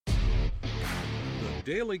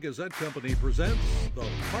Daily Gazette Company presents the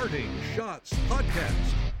Parting Shots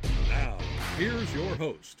Podcast. Now, here's your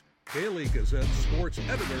host, Daily Gazette Sports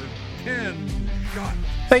Editor, Ken Schott.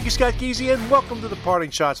 Thank you, Scott Geezy, and welcome to the Parting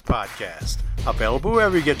Shots Podcast. Available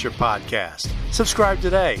wherever you get your podcast. Subscribe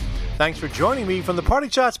today. Thanks for joining me from the Parting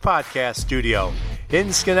Shots Podcast studio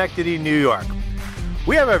in Schenectady, New York.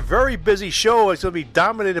 We have a very busy show. It's going to be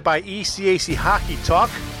dominated by ECAC Hockey talk.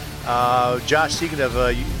 Josh Segan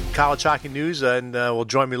of College Hockey News and will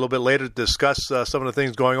join me a little bit later to discuss some of the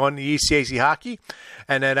things going on in ECAC Hockey.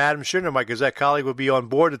 And then Adam Schindler, my Gazette colleague, will be on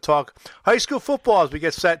board to talk high school football as we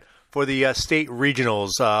get set for the state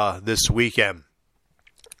regionals this weekend.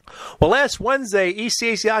 Well, last Wednesday,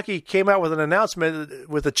 ECAC Hockey came out with an announcement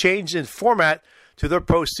with a change in format to their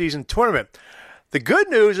postseason tournament. The good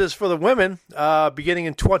news is for the women, beginning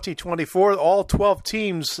in 2024, all 12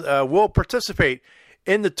 teams will participate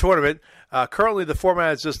in the tournament. Currently, the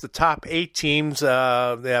format is just the top 8 teams. They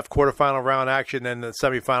have quarterfinal round action and the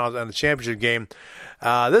semifinals and the championship game.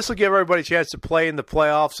 This will give everybody a chance to play in the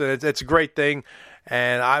playoffs, and it's a great thing.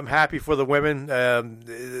 And I'm happy for the women.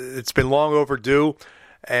 It's been long overdue.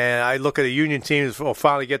 And I look at a Union team that will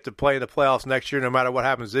finally get to play in the playoffs next year, no matter what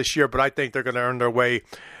happens this year. But I think they're going to earn their way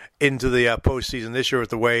into the postseason this year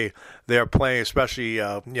with the way they're playing, especially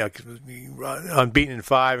unbeaten in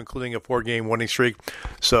 5, including a 4-game winning streak.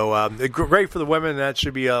 So great for the women, and that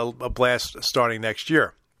should be a blast starting next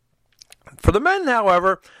year. For the men,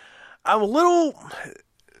 however, I'm a little,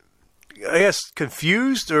 I guess,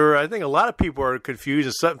 confused, or I think a lot of people are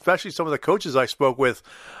confused, especially some of the coaches I spoke with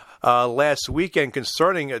last weekend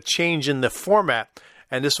concerning a change in the format.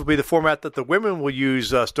 And this will be the format that the women will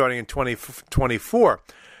use starting in 2024.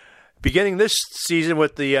 Beginning this season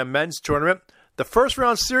with the men's tournament, the first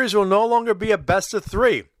round series will no longer be a best of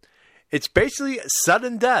 3. It's basically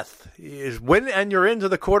sudden death. You win and you're into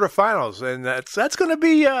the quarterfinals. And that's going to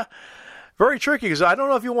be very tricky because I don't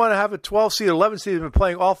know if you want to have a 12 seed, 11 seed been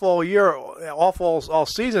playing awful all year, awful all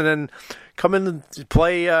season, and come in and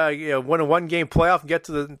play, win a 1-game playoff and get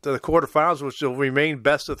to the quarterfinals, which will remain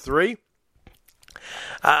best of 3.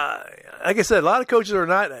 Like I said, a lot of coaches are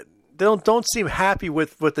not. They don't seem happy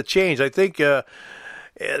with the change. I think the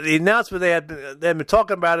announcement they had been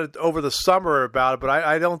talking about it over the summer about it, but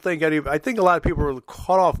I don't think I think a lot of people were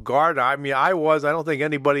caught off guard. I mean, I was. I don't think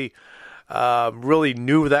anybody really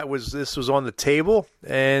knew this was on the table,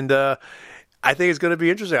 and I think it's going to be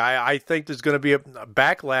interesting. I think there's going to be a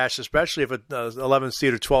backlash, especially if an 11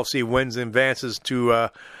 seed or 12 seed wins and advances to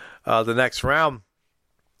the next round.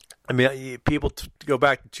 I mean, people go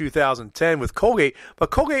back to 2010 with Colgate, but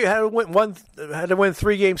Colgate had to win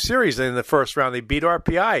 3-game series in the first round. They beat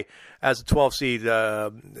RPI as a 12 seed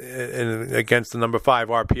against the number 5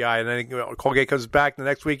 RPI, and then Colgate comes back the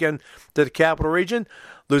next weekend to the Capital Region,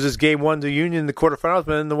 loses game 1 to Union in the quarterfinals,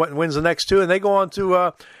 but then wins the next 2, and they go on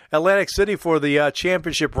to Atlantic City for the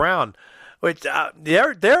championship round. Which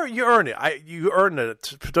there you earn it. You earn it.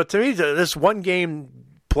 To me, this 1-game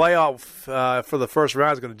playoff for the first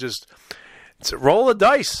round is going to it's a roll the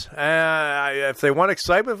dice. If they want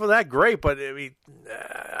excitement for that, great. But I mean,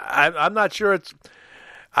 I'm not sure it's.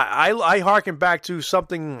 I harken back to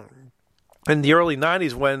something in the early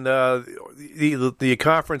 '90s when the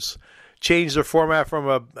conference changed their format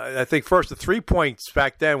from I think first to 3 points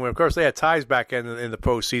back then, when of course they had ties back in the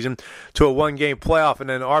postseason, to a 1-game playoff, and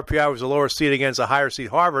then RPI was a lower seed against a higher seed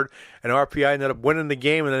Harvard, and RPI ended up winning the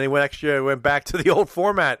game, and then they went back to the old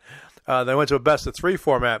format. They went to a best of 3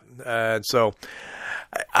 format, and so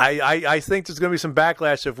I think there's going to be some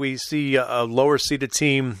backlash if we see a lower seeded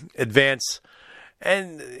team advance.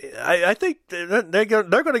 And I think they're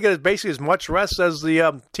going to get basically as much rest as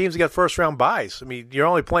the teams that get first round byes. I mean, you're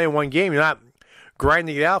only playing 1 game; you're not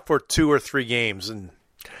grinding it out for 2 or 3 games, and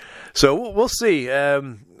so we'll see.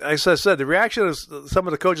 As I said, the reaction of some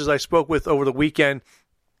of the coaches I spoke with over the weekend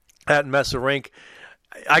at Mesa Rink,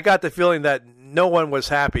 I got the feeling that no one was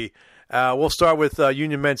happy. We'll start with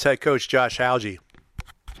Union men's head coach Josh Halge.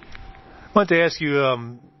 I want to ask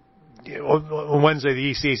you. On Wednesday, the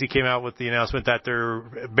ECAC came out with the announcement that they're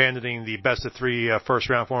abandoning the best of 3 first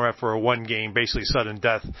round format for a 1-game, basically sudden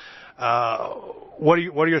death. What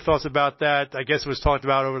are your thoughts about that? I guess it was talked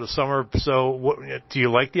about over the summer. So, do you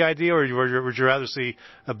like the idea, or would you rather see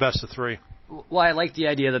a best of 3? Well, I like the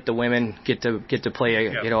idea that the women get to play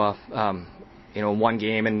a 1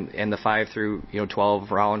 game in the 5 through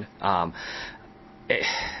 12 round.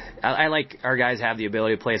 I like our guys have the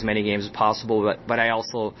ability to play as many games as possible, but I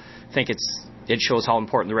also think it shows how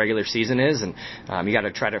important the regular season is, and you got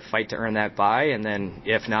to try to fight to earn that bye. And then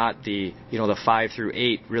if not, the 5 through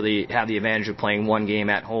 8 really have the advantage of playing 1 game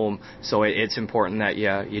at home. So it's important that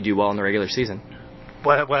you do well in the regular season.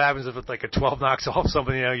 what happens if it's like a 12 knocks off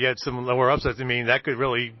somebody, you get some lower upsets? I mean, that could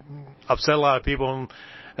really upset a lot of people. And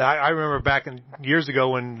I remember back years ago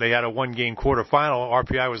when they had a one-game quarterfinal,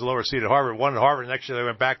 RPI was the lower seed at Harvard, won at Harvard, and next year they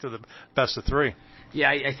went back to the best of three. Yeah,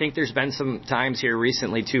 I think there's been some times here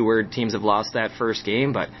recently, too, where teams have lost that first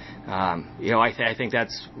game. But, I think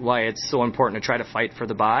that's why it's so important to try to fight for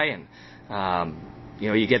the bye. And,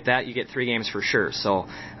 you get that, you get 3 games for sure. So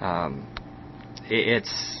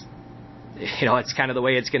it's kind of the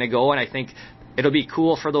way it's going to go. And I think it'll be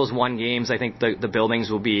cool for those 1 games. I think the buildings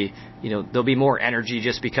will be, there'll be more energy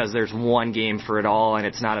just because there's 1 game for it all, and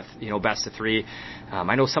it's not a best of 3.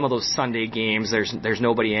 I know some of those Sunday games, there's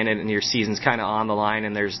nobody in it, and your season's kind of on the line,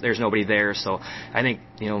 and there's nobody there. So I think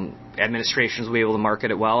administrations will be able to market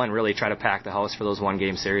it well and really try to pack the house for those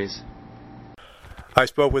 1-game series. I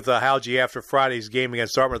spoke with Halgie after Friday's game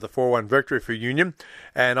against Dartmouth, the 4-1 victory for Union,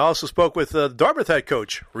 and also spoke with Dartmouth head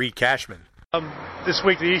coach Reed Cashman. This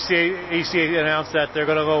week, the ECA announced that they're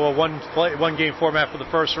going to go a one-game format for the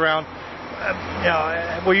first round.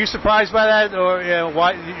 Were you surprised by that, or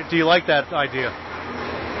why do you like that idea?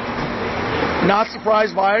 Not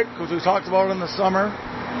surprised by it because we talked about it in the summer.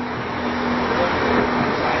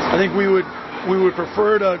 I think we would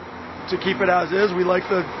prefer to keep it as is. We like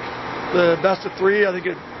the best of 3. I think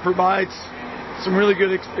it provides some really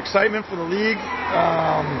good excitement for the league,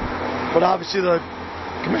 but obviously the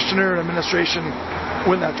commissioner and administration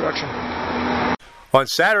went that direction. On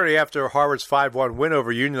Saturday, after Harvard's 5-1 win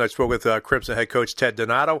over Union, I spoke with Crimson head coach Ted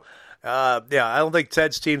Donato. I don't think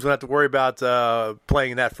Ted's team's going to have to worry about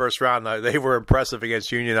playing in that first round. They were impressive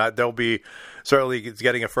against Union. They'll be certainly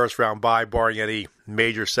getting a first-round bye, barring any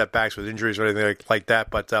major setbacks with injuries or anything like that.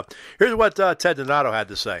 But here's what Ted Donato had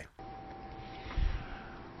to say.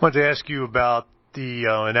 I wanted to ask you about the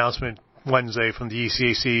announcement Wednesday from the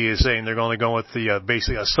ECAC is saying they're only going with the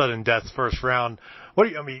basically a sudden death first round.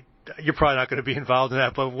 You're probably not going to be involved in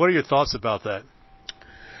that, but what are your thoughts about that?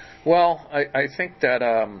 Well, I think that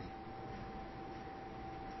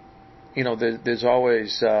there's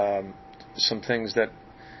always some things that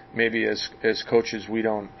maybe as coaches we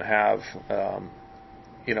don't have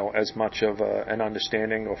as much of an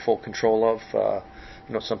understanding or full control of.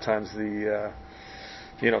 Sometimes the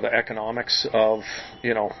economics of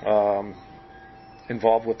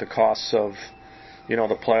involved with the costs of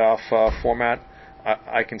the playoff format.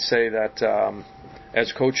 I can say that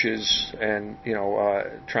as coaches and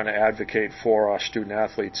trying to advocate for our student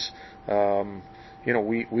athletes,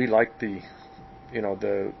 we like the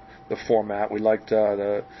format. We liked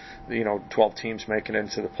the 12 teams making it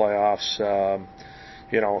into the playoffs.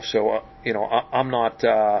 I'm not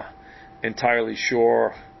entirely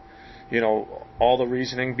sure all the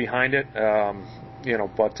reasoning behind it.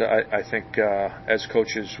 But I think as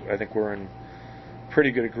coaches, I think we're in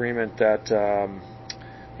pretty good agreement that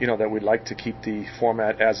that we'd like to keep the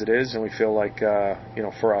format as it is, and we feel like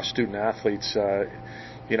for our student athletes,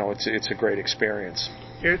 it's a great experience.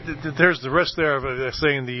 There's the risk there of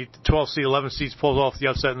saying the 12 seed, 11 seeds pulls off the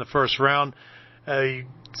upset in the first round.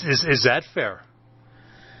 Is that fair?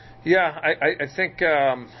 Yeah, I think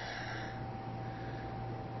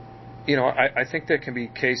I think there can be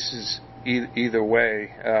cases either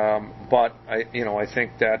way, but I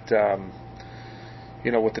think that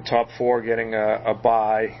with the top 4 getting a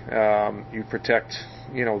bye, you protect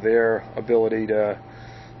their ability to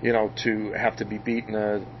have to be beaten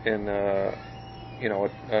in a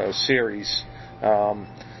series.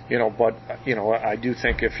 But I do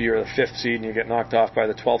think if you're the 5th seed and you get knocked off by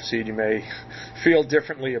the 12th seed, you may feel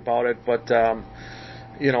differently about it. But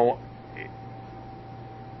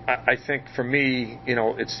I think for me,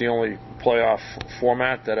 it's the only playoff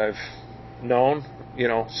format that I've known,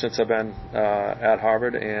 since I've been at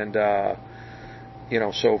Harvard, and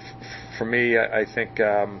so for me, I think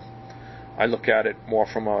I look at it more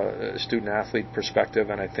from a student-athlete perspective,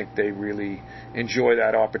 and I think they really enjoy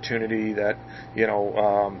that opportunity that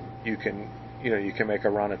you can make a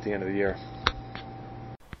run at the end of the year.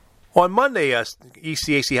 On Monday,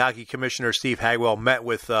 ECAC Hockey Commissioner Steve Hagwell met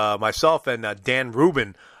with myself and Dan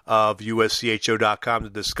Rubin of USCHO.com to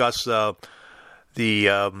discuss the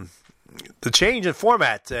change in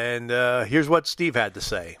format, and here's what Steve had to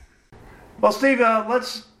say. Well, Steve,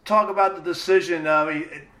 let's talk about the decision.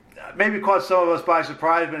 Maybe caught some of us by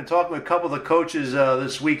surprise. I've been talking with a couple of the coaches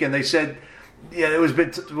this week, and they said, it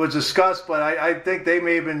was discussed, but I think they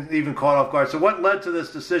may have been even caught off guard. So what led to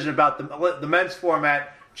this decision about the men's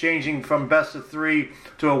format changing from best of 3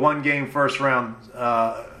 to a one-game first-round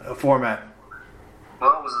format?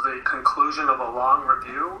 Well, it was the conclusion of a long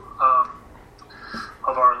review.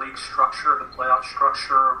 of our league structure, the playoff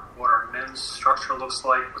structure, what our men's structure looks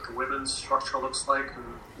like, what the women's structure looks like, and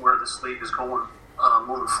where this league is going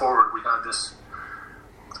moving forward. We had this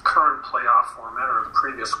current playoff format, or the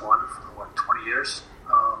previous one, for 20 years.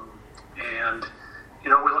 And, we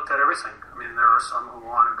looked at everything. I mean, there are some who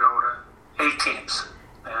want to go to 8 teams,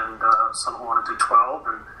 and some who want to do 12,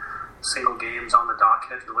 and single games on the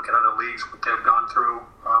docket. You look at other leagues, what they've gone through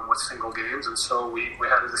with single games. And so we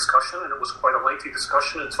had a discussion, and it was quite a lengthy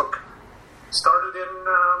discussion. It started in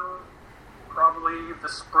probably the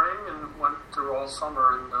spring and went through all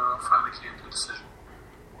summer, and finally came to a decision.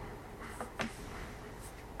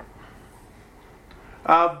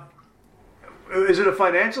 Is it a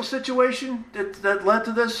financial situation that led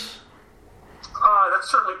to this? That's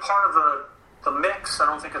certainly part of the mix. I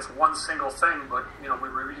don't think it's one single thing, but we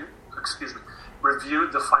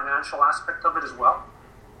reviewed the financial aspect of it as well,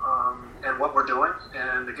 and what we're doing,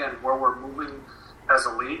 and again where we're moving as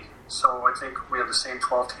a league. So I think we have the same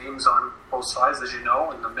 12 teams on both sides, as you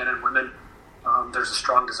know, and the men and women. There's a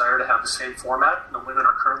strong desire to have the same format. The women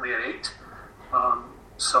are currently at 8.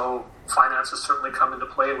 So finances certainly come into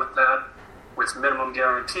play with that, with minimum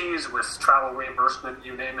guarantees, with travel reimbursement,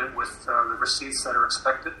 you name it, with the receipts that are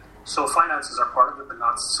expected. So finances are part of it, but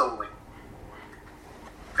not solely.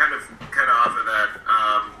 Kind of off of that,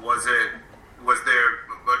 was there,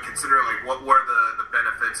 considering what were the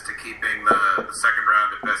benefits to keeping the second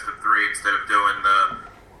round at best of 3 instead of doing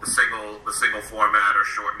the single format or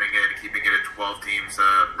shortening it and keeping it at 12 teams?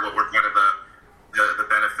 What were kind of the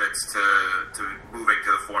benefits to moving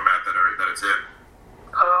to the format that it's in?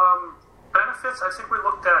 Benefits, I think we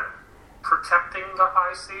looked at protecting the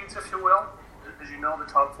high seeds, if you will. As you know, the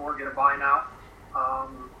top 4 get a bye now.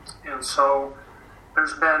 And so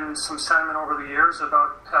there's been some sentiment over the years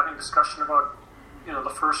about having discussion about, the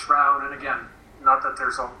first round. And again, not that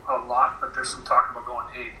there's a lot, but there's some talk about going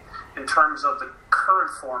 8. In terms of the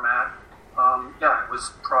current format, it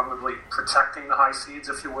was probably protecting the high seeds,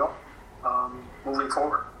 if you will, moving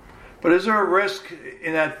forward. But is there a risk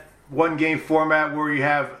in that one-game format where you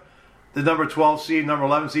have the number 12 seed, number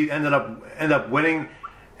 11 seed end up winning,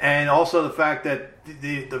 and also the fact that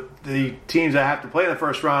the teams that have to play in the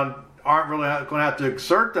first round aren't really going to have to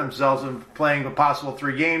exert themselves in playing a possible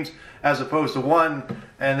 3 games as opposed to 1,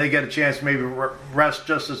 and they get a chance to maybe rest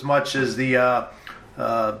just as much as the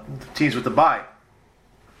teams with the bye?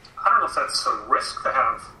 I don't know if that's a risk to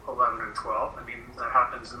have 11 and 12. I mean, that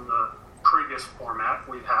happens in the previous format.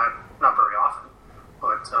 We've had, not very often,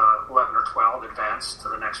 but 11 or 12 advanced to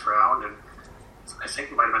the next round. And I think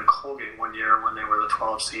it might have been Colgate one year when they were the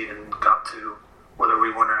 12 seed and got to whether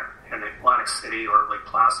we won in Atlantic City or Lake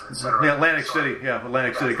Placid, et cetera. Yeah, Atlantic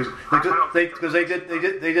City, because they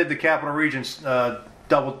did the Capital Region's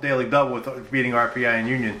daily double with beating RPI and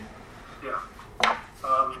Union. Yeah.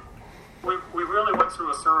 We really went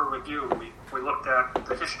through a thorough review. We looked at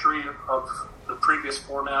the history of the previous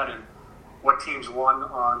format and what teams won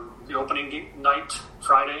on the opening night,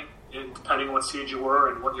 Friday, depending on what seed you were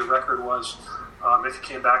and what your record was, if you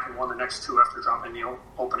came back and won the next 2 after dropping the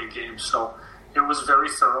opening game. So it was very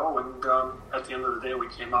thorough, and at the end of the day, we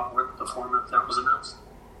came out with the format that was announced.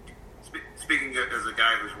 Speaking as a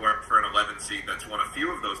guy who's worked for an 11 seed that's won a few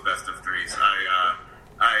of those best of 3s,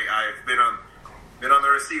 I've been on the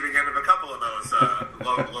receiving end of a couple of those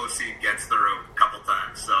low seed gets through a couple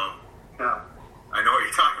times, so yeah. I know what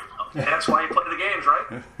you're talking about. That's why you play the games,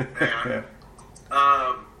 right?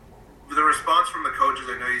 Yeah. The response from the coaches,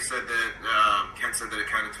 I know you said that Ken said that it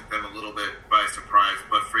kind of took them a little bit by surprise,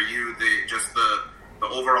 but for you, the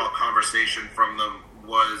overall conversation from them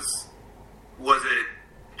was it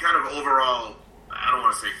kind of overall, I don't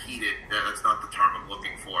want to say heated, that's not the term I'm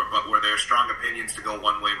looking for, but were there strong opinions to go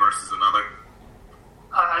one way versus another?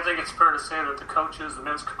 I think it's fair to say that the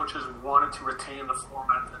men's coaches wanted to retain the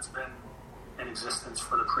format that's been in existence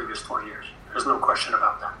for the previous 20 years. There's no question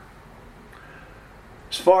about that.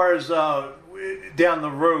 As far as down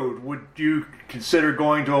the road, would you consider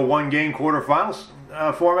going to a 1-game quarterfinals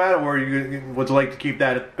format, or would you like to keep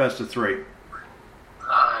that at best of 3?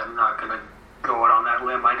 I'm not going to go out on that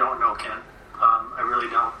limb. I don't know, Ken. I really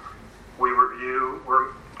don't.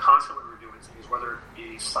 We're constantly reviewing things, whether it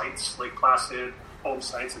be sites, Lake Placid, home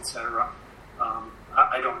sites, etc.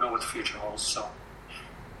 I don't know what the future holds. So,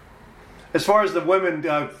 as far as the women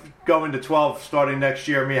going to 12 starting next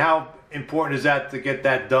year, I mean, how important is that to get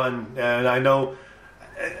that done? And I know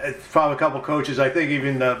probably a couple of coaches, I think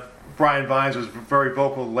even Brian Vines was very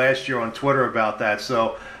vocal last year on Twitter about that.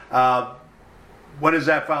 So what does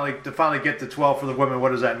that finally get to 12 for the women,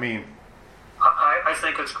 what does that mean? I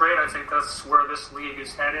think it's great. I think that's where this league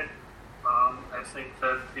is headed. I think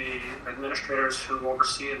that the administrators who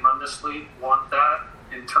oversee and run this league want that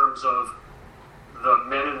in terms of the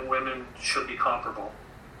men and women should be comparable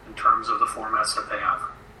in terms of the formats that they have.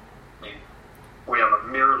 I mean, we have a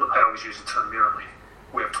mirror, I always use the term mirror league.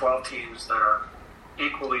 We have 12 teams that are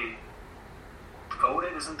equally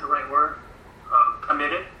devoted, isn't the right word,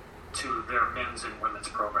 committed to their men's and women's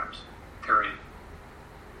programs, period.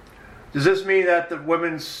 Does this mean that the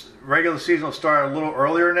women's regular season will start a little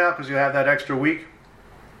earlier now because you have that extra week?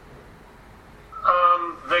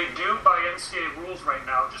 They do by NCAA rules right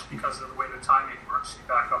now, just because of the way the timing works. You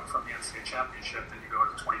back up from the NCAA championship, then you go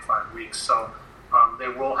to 25 weeks. So they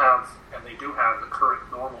will have, and they do have, the current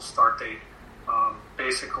normal start date.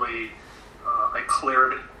 Basically, I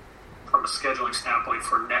cleared, from a scheduling standpoint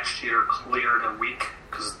for next year, cleared a week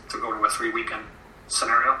because to go to a 3-weekend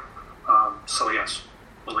scenario. So yes,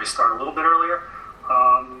 will they start a little bit earlier?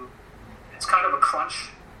 It's kind of a crunch.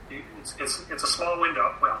 It's a small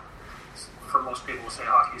window. Well, for most people who say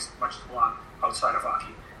hockey is much too long outside of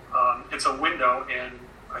hockey. It's a window, and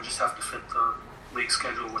I just have to fit the league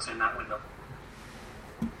schedule within that window.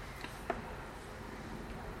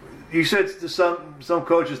 You said some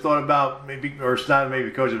coaches thought about maybe, or it's not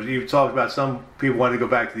maybe coaches, but you talked about some people wanting to go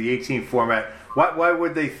back to the 18 format. Why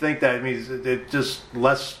would they think that? I mean, it just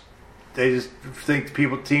less. They just think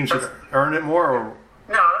teams should earn it more, or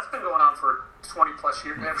no? That's been going on for 20 plus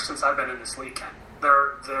years, ever since I've been in this league. Ken,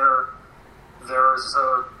 there's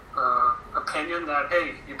a opinion that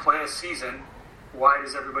hey, you play a season, why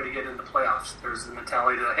does everybody get into playoffs? There's the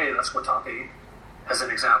mentality that hey, let's go top 8, as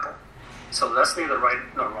an example. So that's neither right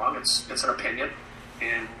nor wrong. It's an opinion,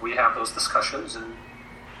 and we have those discussions, and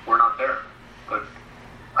we're not there. But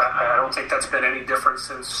I don't think that's been any different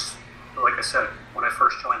since, like I said, when I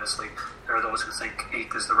first joined this league. There are those who think 8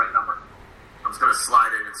 is the right number. I was going to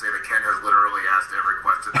slide in and say that Ken has literally asked every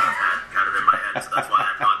question that I've had kind of in my head, so that's why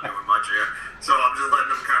I'm not doing much here. So I'm just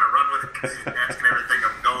letting him kind of run with it because he's asking everything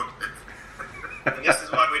I'm going with. And this is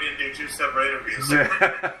why we didn't do 2 separate interviews.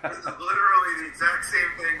 This is literally the exact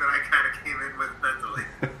same thing that I kind of came in with mentally.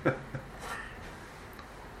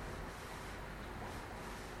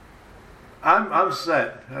 I'm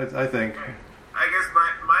set. I think. I guess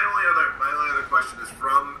my only other question is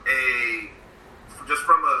from a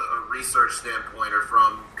research standpoint, or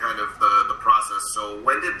from kind of the process. So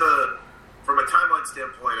when did from a timeline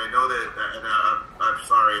standpoint, I know that, and I'm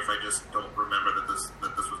sorry if I just don't remember that this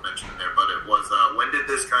was mentioned in there, but it was, when did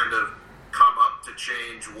this kind of come up to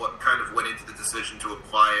change? What kind of went into the decision to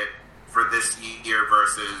apply it for this year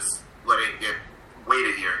versus letting it wait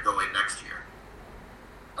a year and go in next year?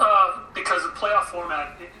 Because the playoff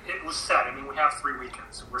format, it was set. I mean, we have 3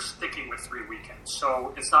 weekends. We're sticking with 3 weekends.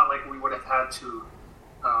 So it's not like we would have had to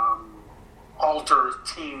alter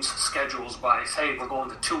teams' schedules by, hey, we're going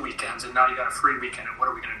to 2 weekends, and now you got a 3 weekend, and what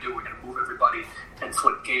are we going to do? We're going to move everybody and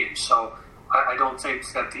flip games. So I don't think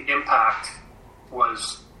that the impact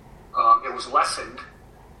was, it was lessened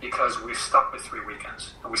because we've stuck with 3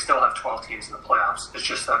 weekends. And we still have 12 teams in the playoffs. It's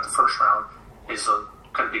just that the first round is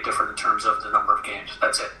going to be different in terms of the number of games.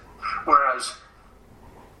 That's it. Whereas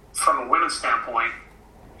from a women's standpoint,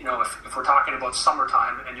 you know, if we're talking about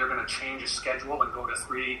summertime and you're going to change a schedule and go to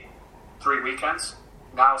three weekends,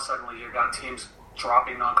 now suddenly you've got teams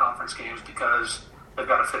dropping non-conference games because they've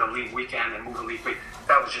got to fit a league weekend and move a league week.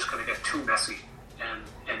 That was just going to get too messy and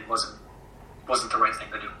wasn't the right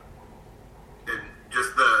thing to do. And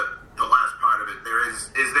just the last part of it,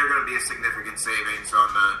 is there going to be a significant savings on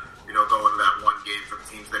going to that one game for the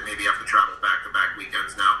teams that maybe have to travel back-to-back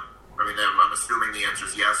weekends now? I mean, I'm assuming the answer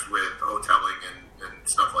is yes with hoteling and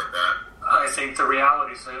stuff like that. I think the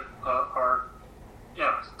realities are,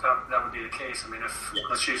 that would be the case. I mean,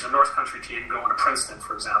 let's use a North Country team going to Princeton,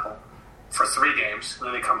 for example, for 3 games, and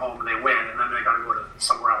then they come home and they win, and then they got to go to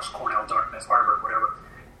somewhere else, Cornell, Dartmouth, Harvard, whatever.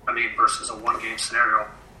 I mean, versus a 1-game scenario.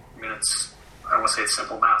 I mean, I don't want to say it's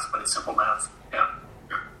simple math, but it's simple math. Yeah.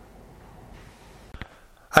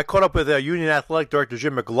 I caught up with Union Athletic Director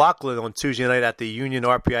Jim McLaughlin on Tuesday night at the Union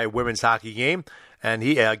RPI women's hockey game, and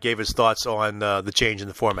he gave his thoughts on the change in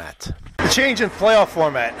the format. The change in playoff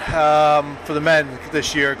format for the men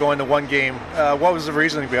this year, going to 1 game. What was the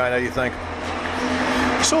reasoning behind that, you think?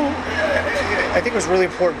 So I think it was really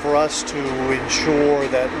important for us to ensure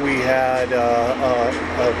that we had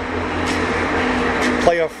a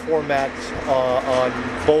playoff format on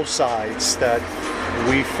both sides that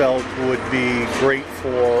we felt would be great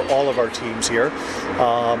for all of our teams here.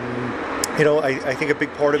 I think a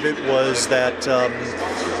big part of it was that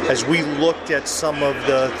as we looked at some of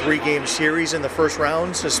the 3-game series in the first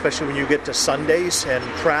rounds, especially when you get to Sundays and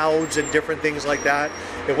crowds and different things like that,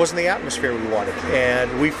 it wasn't the atmosphere we wanted.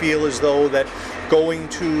 And we feel as though that going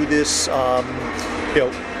to this,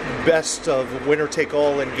 best of winner take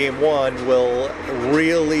all in game 1 will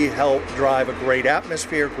really help drive a great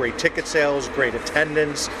atmosphere, great ticket sales, great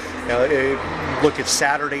attendance. Look at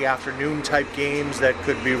Saturday afternoon type games that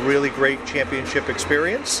could be really great championship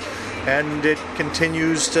experience, and it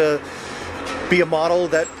continues to be a model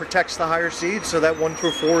that protects the higher seeds, so that 1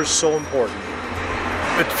 through 4 is so important.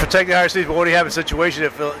 But protecting the higher seeds, but what do you have in a situation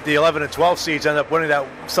if the 11 and 12 seeds end up winning that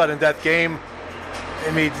sudden death game? I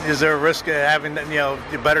mean, is there a risk of having,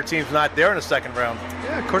 the better teams not there in the second round?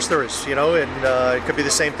 Yeah, of course there is, and it could be the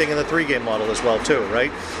same thing in the 3-game model as well, too,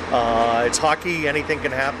 right? It's hockey, anything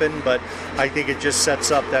can happen, but I think it just sets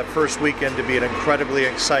up that first weekend to be an incredibly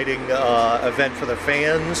exciting event for the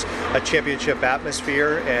fans, a championship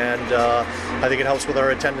atmosphere, and I think it helps with our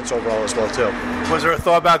attendance overall as well, too. Was there a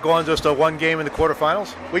thought about going just to 1 game in the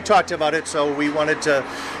quarterfinals? We talked about it, so we wanted to,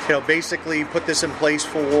 basically put this in place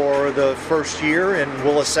for the first year, and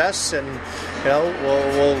we'll assess, and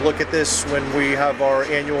we'll look at this when we have our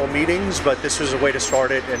annual meetings, but this was a way to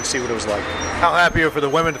start it and see what it was like. How happy are you for the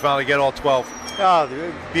women to finally get all 12?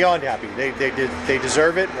 They're beyond happy. They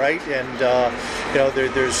deserve it, right? And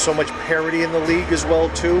there's so much parity in the league as well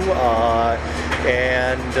too,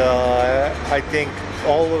 and I think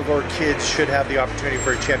all of our kids should have the opportunity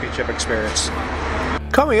for a championship experience.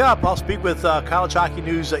 Coming up, I'll speak with College Hockey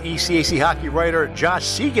News ECAC Hockey writer Josh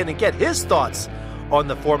Segan and get his thoughts on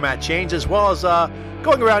the format change, as well as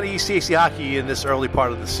going around ECAC Hockey in this early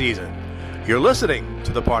part of the season. You're listening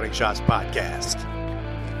to the Parting Shots Podcast.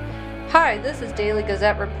 Hi, this is Daily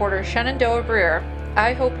Gazette reporter Shenandoah Breer.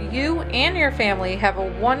 I hope you and your family have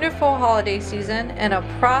a wonderful holiday season and a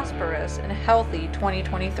prosperous and healthy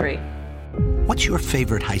 2023. What's your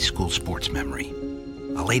favorite high school sports memory?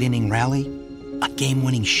 A late inning rally? A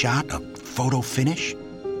game-winning shot? A photo finish?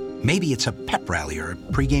 Maybe it's a pep rally or a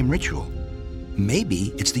pregame ritual.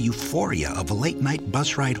 Maybe it's the euphoria of a late-night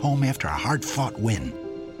bus ride home after a hard-fought win.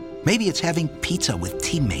 Maybe it's having pizza with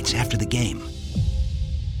teammates after the game.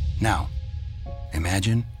 Now,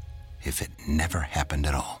 imagine if it never happened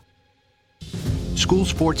at all. School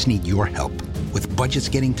sports need your help. With budgets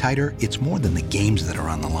getting tighter, it's more than the games that are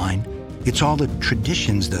on the line. It's all the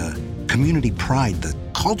traditions, the community pride, the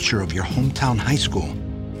culture of your hometown high school.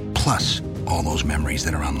 Plus, all those memories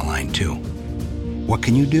that are on the line, too. What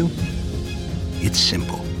can you do? It's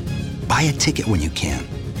simple. Buy a ticket when you can.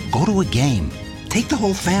 Go to a game. Take the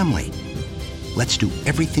whole family. Let's do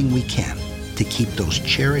everything we can to keep those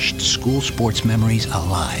cherished school sports memories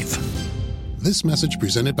alive. This message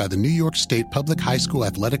presented by the New York State Public High School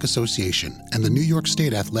Athletic Association and the New York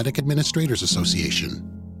State Athletic Administrators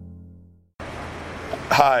Association.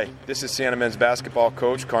 Hi, this is Siena men's basketball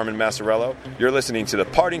coach Carmen Massarello. You're listening to the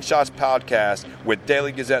Parting Shots Podcast with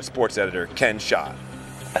Daily Gazette sports editor Ken Schott.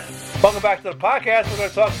 Welcome back to the podcast. We're going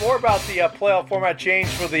to talk more about the playoff format change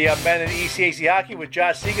for the men in ECAC Hockey with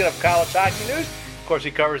Josh Segan of College Hockey News. Of course,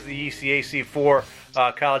 he covers the ECAC for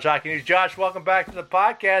College Hockey News. Josh, welcome back to the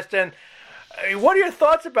podcast. And what are your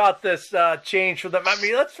thoughts about this change for them? I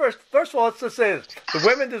mean, first of all, let's just say this. The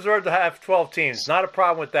women deserve to have 12 teams. Not a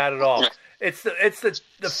problem with that at all. It's the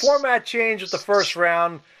format change with the first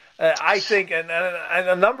round. I think, and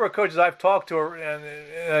a number of coaches I've talked to early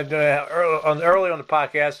on the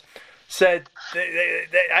podcast said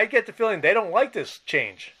I get the feeling they don't like this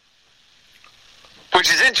change.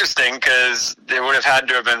 Which is interesting because they would have had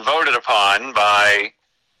to have been voted upon by,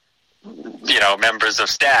 members of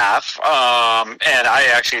staff. And I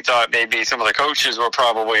actually thought maybe some of the coaches were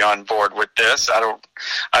probably on board with this. I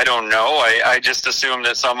don't know. I just assumed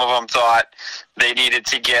that some of them thought they needed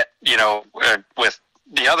to get, with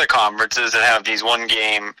the other conferences that have these 1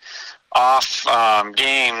 game off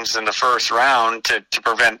games in the first round to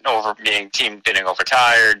prevent team getting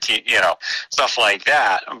overtired, stuff like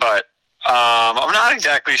that. But I'm not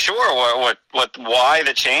exactly sure why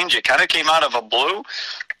the change. It kind of came out of a blue.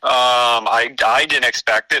 I didn't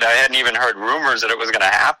expect it. I hadn't even heard rumors that it was going to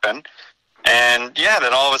happen. And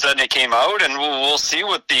then all of a sudden it came out, and we'll see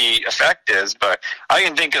what the effect is. But I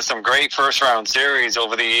can think of some great first-round series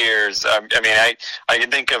over the years. I can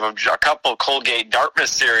think of a couple Colgate-Dartmouth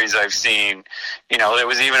series I've seen. There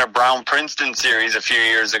was even a Brown-Princeton series a few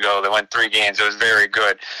years ago that went 3 games. It was very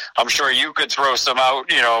good. I'm sure you could throw some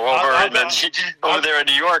out, over there in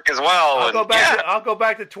New York as well. I'll go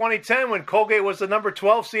back to 2010 when Colgate was the number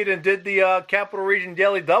 12 seed and did the Capital Region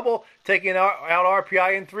Daily Double, taking out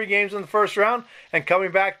RPI in 3 games in the first round, and coming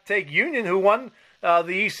back to take Union, who won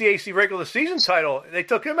the ECAC regular season title. They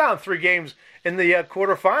took him out in 3 games in the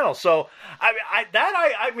quarterfinals. So, I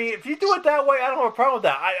mean, if you do it that way, I don't have a problem with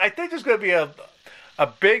that. I think there's going to be a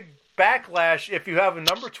big backlash if you have a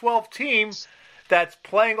number 12 team that's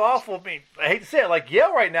playing awful. I mean, I hate to say it, like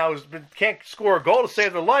Yale right now can't score a goal to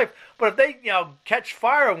save their life. But if they catch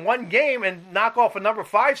fire in one game and knock off a number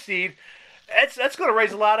 5 seed, that's going to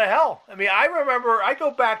raise a lot of hell. I mean, I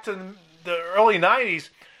go back to the early 90s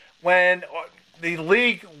when the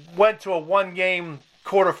league went to a 1-game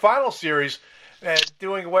quarterfinal series,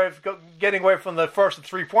 getting away from the first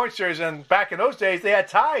 3-point series. And back in those days, they had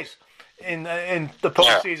ties in the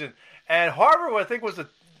postseason. And Harvard, I think, was the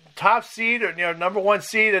top seed or number 1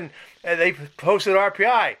 seed, and they hosted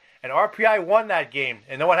RPI. And RPI won that game.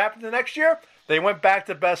 And then what happened the next year? They went back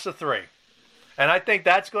to best of 3. And I think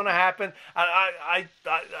that's going to happen.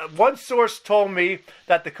 One source told me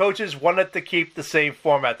that the coaches wanted to keep the same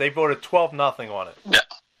format. They voted 12-0 on it. Yeah.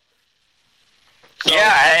 So,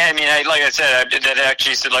 I mean, like I said,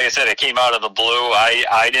 it came out of the blue.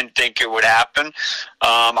 I didn't think it would happen.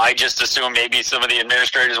 I just assumed maybe some of the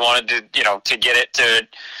administrators wanted to get it to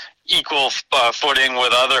equal footing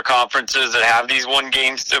with other conferences that have these 1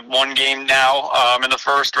 game now in the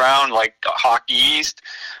first round, like Hockey East.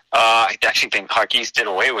 I actually think Hockey East did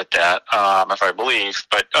away with that, if I believe.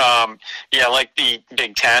 But like the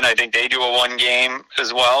Big Ten, I think they do a 1 game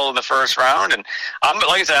as well in the first round. And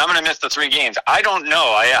like I said, I'm going to miss the 3 games. I don't know.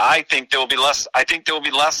 I think there will be less. I think there will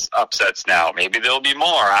be less upsets now. Maybe there will be more.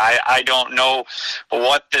 I don't know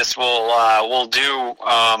what this will do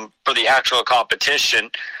for the actual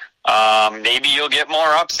competition. Maybe you'll get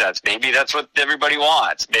more upsets. Maybe that's what everybody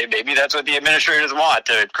wants. Maybe that's what the administrators want,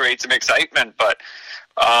 to create some excitement. But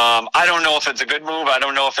I don't know if it's a good move. I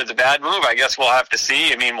don't know if it's a bad move. I guess we'll have to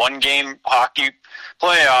see. I mean, 1-game hockey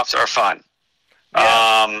playoffs are fun.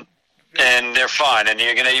 Yeah. And they're fun, and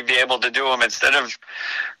you're going to be able to do them instead of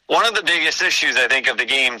 – one of the biggest issues, I think, of the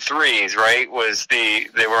Game 3s, right, was they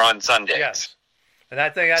were on Sundays. Yes. And I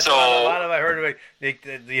think that's a lot of I heard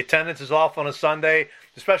the attendance is off on a Sunday,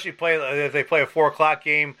 especially if they play a 4:00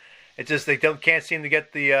 game. It's just they can't seem to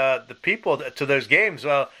get the people to those games.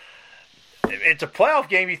 It's a playoff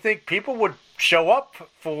game. You think people would show up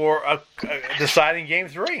for a deciding Game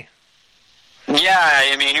 3? Yeah,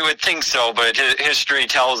 I mean, you would think so, but history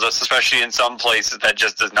tells us, especially in some places, that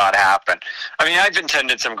just does not happen. I mean, I've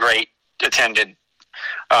attended some great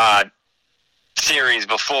series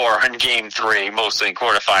before in Game 3, mostly in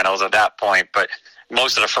quarterfinals at that point, but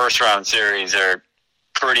most of the first-round series are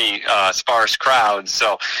pretty sparse crowds,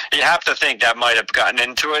 so you have to think that might have gotten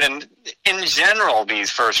into it. And in general,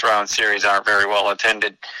 these first-round series aren't very well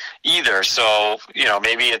attended either, so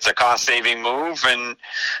maybe it's a cost-saving move, and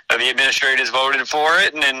the administrators voted for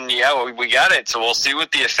it, and then we got it. So we'll see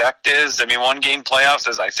what the effect is. I mean, 1-game playoffs,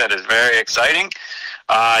 as I said, is very exciting.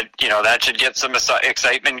 That should get some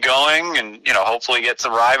excitement going, and hopefully get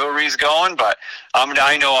some rivalries going. But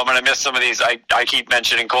I know I'm going to miss some of these. I keep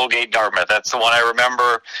mentioning Colgate, Dartmouth. That's the one I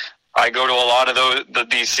remember. I go to a lot of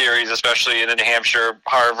these series, especially in the New Hampshire,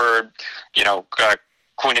 Harvard,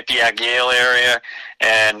 Quinnipiac, Yale area,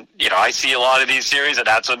 and I see a lot of these series, and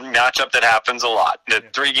that's a matchup that happens a lot. The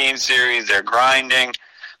 3-game series, they're grinding,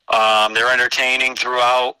 they're entertaining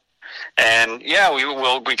throughout. And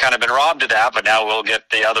we kind of been robbed of that, but now we'll get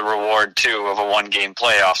the other reward too of a 1-game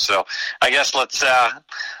playoff. So I guess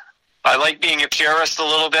I like being a purist a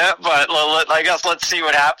little bit, but I guess let's see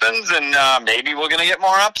what happens, and maybe we're going to get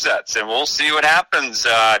more upsets, and we'll see what happens.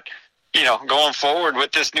 Going forward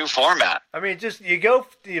with this new format. I mean, just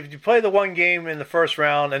if you play the 1 game in the first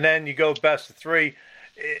round, and then you go best of 3,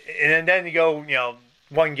 and then you go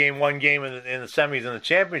 1 game in the semis and the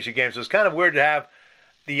championship games. So it's kind of weird to have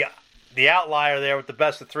the outlier there with the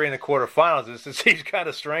best of 3 in the quarterfinals. It seems kind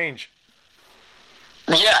of strange.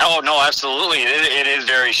 Yeah. Oh no, absolutely. It is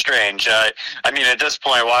very strange. I mean, at this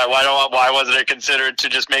point, why wasn't it considered to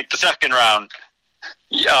just make the second round,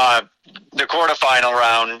 the quarterfinal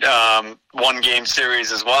round, 1-game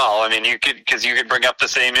series as well? I mean, you could bring up the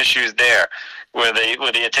same issues there, with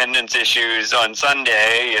the attendance issues on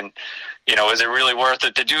Sunday, and is it really worth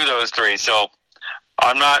it to do those 3? So.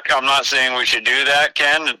 I'm not saying we should do that,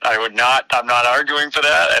 Ken. I'm not arguing for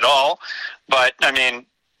that at all. But I mean,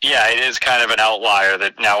 it is kind of an outlier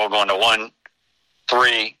that now we're going to 1-3,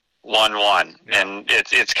 1-1, and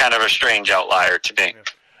it's kind of a strange outlier to me.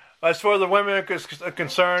 Yeah. As far as the women are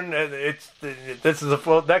concerned, next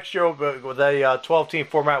year with a 12-team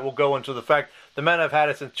format will go into effect. The men have had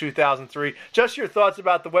it since 2003. Just your thoughts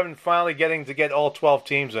about the women finally getting all 12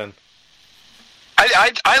 teams in.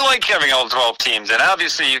 I like having all 12 teams, and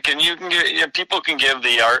obviously people can give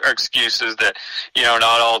the excuses that not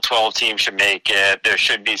all 12 teams should make it. There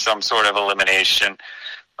should be some sort of elimination,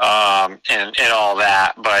 and all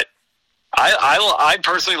that. But I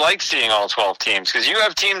personally like seeing all 12 teams because you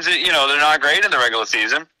have teams that they're not great in the regular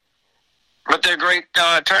season, but they're great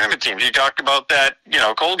tournament teams. You talked about that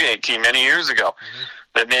Colgate team many years ago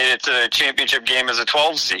that made it to the championship game as a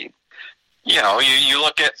 12 seed. You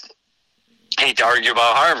look at. Hate to argue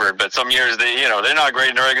about Harvard, but some years they're not great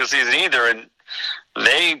in the regular season either, and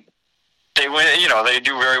they win. They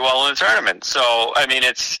do very well in the tournament. So I think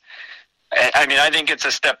it's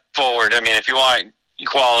a step forward. If you want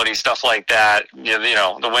equality stuff like that,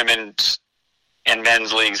 the women's and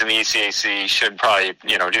men's leagues in the ECAC should probably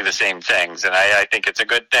do the same things, and I think it's a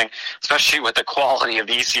good thing, especially with the quality of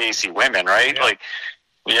the ECAC women, right? Yeah.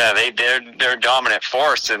 They're a dominant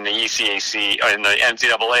force in the ECAC, in the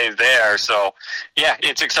NCAA there. So, yeah,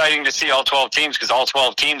 it's exciting to see all 12 teams because all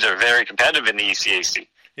 12 teams are very competitive in the ECAC.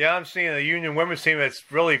 Yeah, I'm seeing a Union women's team that's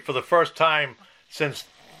really, for the first time since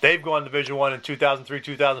they've gone to Division I in 2003,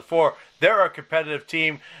 2004, they're a competitive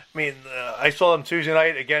team. I saw them Tuesday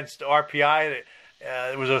night against RPI.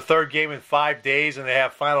 It was their third game in 5 days, and they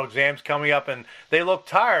have final exams coming up, and they look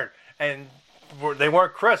tired, and they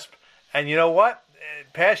weren't crisp. And you know what?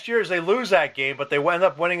 Past years they lose that game, but they end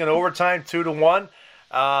up winning in overtime 2-1.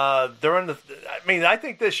 They're in the. I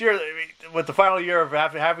think this year, with the final year of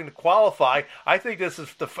having to qualify, I think this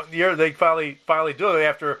is the year they finally do it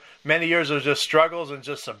after many years of just struggles and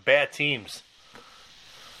just some bad teams.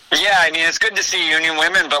 Yeah, it's good to see Union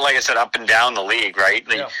women, but like I said, up and down the league, right?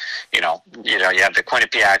 You have the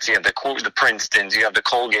Quinnipiacs, you have the Princetons, you have the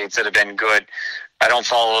Colgates that have been good. I don't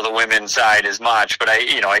follow the women's side as much, but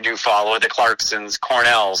I do follow the Clarksons,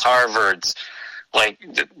 Cornells, Harvards.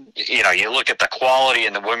 You look at the quality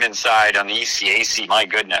in the women's side on the ECAC. My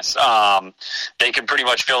goodness, they can pretty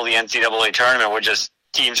much fill the NCAA tournament with just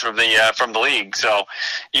teams from the league. So,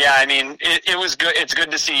 yeah, it was good. It's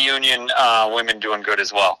good to see Union women doing good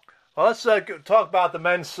as well. Well, let's talk about the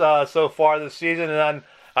men's so far this season, and then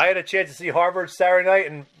I had a chance to see Harvard Saturday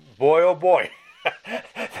night, and boy, oh boy.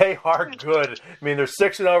 They are good. They're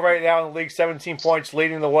 6-0 right now in the league, 17 points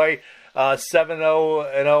leading the way,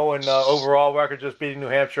 7-0 in overall record, just beating New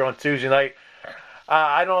Hampshire on Tuesday night.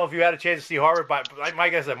 I don't know if you had a chance to see Harvard, but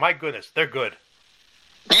like I said, my goodness, they're good.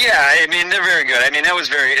 Yeah, they're very good.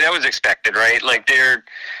 That was expected, right? They're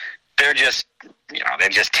just they're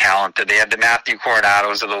just talented. They have the Matthew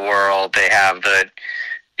Coronados of the world. They have the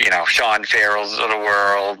Sean Farrells of the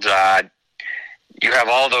world. You have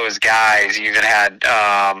all those guys. You even had,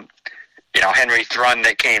 Henry Thrun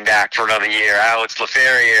that came back for another year, Alex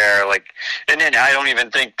LaFerriere, and then I don't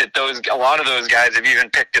even think that a lot of those guys have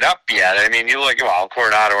even picked it up yet.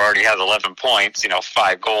 Coronado already has 11 points,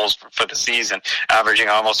 5 goals for the season, averaging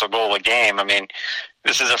almost a goal a game.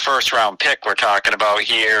 This is a first-round pick we're talking about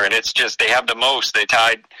here, and it's just they have the most. They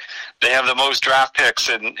have the most draft picks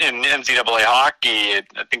in NCAA hockey. I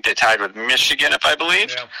think they tied with Michigan, if I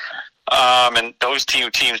believe. Yeah. And those two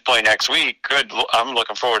teams play next week. Good. I'm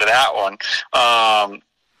looking forward to that one.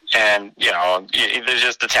 And, there's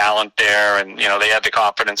just the talent there. And, they had the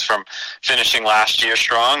confidence from finishing last year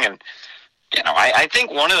strong. And, I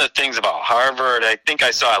think one of the things about Harvard, I think I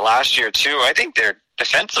saw it last year too, I think they're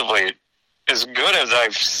defensively as good as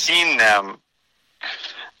I've seen them.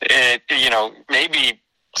 Maybe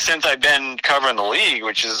since I've been covering the league,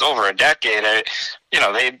 which is over a decade,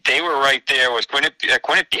 they were right there with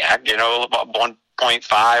Quinnipiac, about 1.5,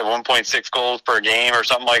 1.6 goals per game or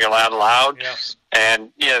something like that allowed. Yeah.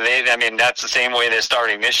 And, that's the same way they're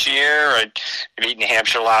starting this year. I beat New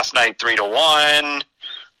Hampshire last night 3-1.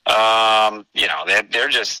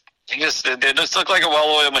 They just look like a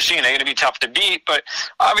well-oiled machine. They're going to be tough to beat, but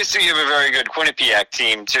obviously you have a very good Quinnipiac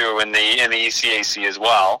team too in the ECAC as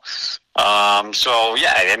well.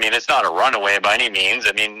 It's not a runaway by any means.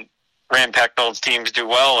 Rand Pecknold's teams do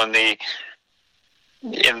well in the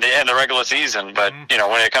regular season, but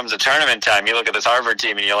when it comes to tournament time, you look at this Harvard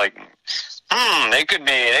team and you're like, they could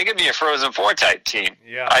be a Frozen Four type team.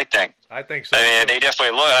 Yeah, I think so. They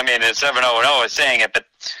definitely look. It's 7-0-0 is saying it, but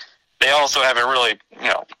they also haven't really,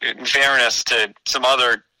 in fairness to some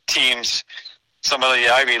other teams, some of the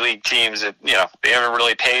Ivy League teams that, they haven't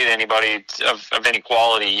really paid anybody of any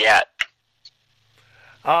quality yet.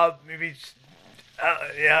 Elsewhere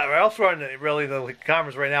in the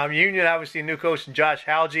conference right now, Union obviously new coach and Josh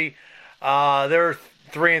Halge. They're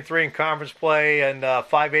 3-3 in conference play and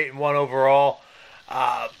 5-8-1 overall.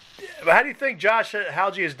 How do you think Josh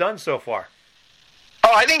Halge has done so far?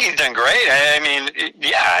 Oh, I think he's done great.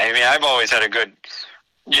 I've always had a good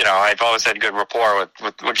I've always had good rapport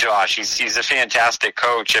with Josh. He's a fantastic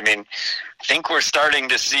coach. I mean, I think we're starting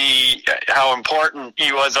to see how important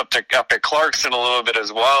he was up at Clarkson a little bit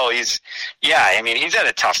as well. He's had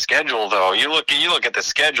a tough schedule though. You look at the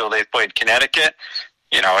schedule. They've played Connecticut,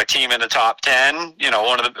 a team in the top 10.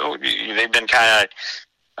 They've been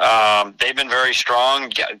they've been very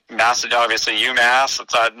strong. Mass, obviously UMass.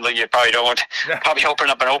 It's not, you probably don't want to probably open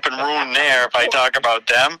up an open room there if I talk about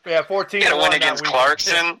them. Yeah, 14. Get a win against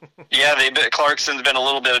Clarkson. Clarkson's been a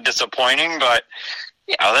little bit disappointing, but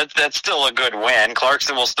that's still a good win.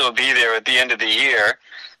 Clarkson will still be there at the end of the year.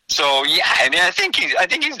 So I think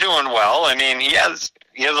he's doing well. I mean, he has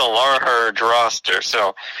a large roster.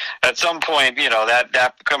 So at some point,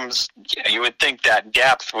 that becomes. You would think that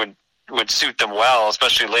depth would suit them well,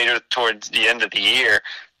 especially later towards the end of the year.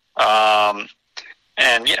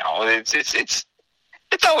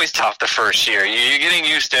 It's always tough the first year. You're getting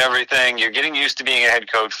used to everything. You're getting used to being a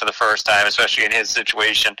head coach for the first time, especially in his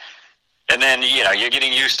situation. And then, you're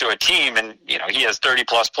getting used to a team, and, he has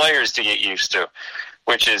 30-plus players to get used to,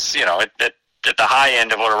 which is, at the high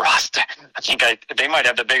end of what a roster. I think they might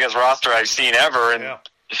have the biggest roster I've seen ever. And,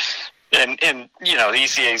 in the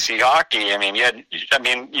ECAC hockey, I mean, you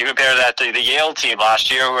compare that to the Yale team last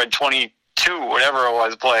year who had 22, whatever it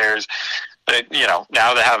was, players. But,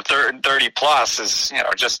 now to have 30-plus is,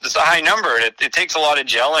 just it's a high number. It takes a lot of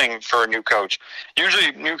gelling for a new coach.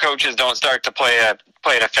 Usually new coaches don't start to play an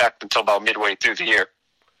effect until about midway through the year.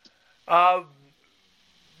 As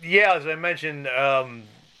I mentioned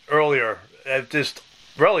earlier, just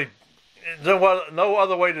really no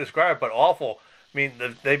other way to describe it but awful. I mean,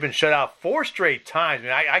 they've been shut out 4 straight times. I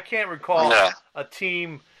mean, I can't recall a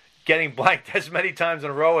team getting blanked as many times in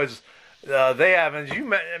a row as they have. And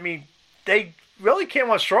they really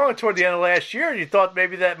came on strong toward the end of last year, and you thought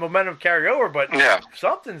maybe that momentum carried over, but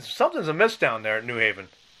something's amiss down there at New Haven.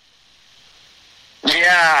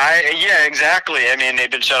 Yeah, exactly. I mean,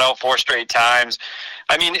 they've been shut out 4 straight times.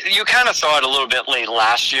 I mean, you kind of saw it a little bit late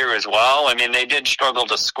last year as well. I mean, they did struggle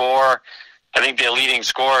to score. I think their leading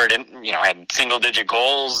scorer had single-digit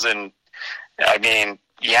goals, and you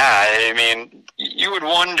would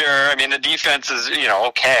wonder. I mean, the defense is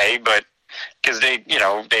okay, but because they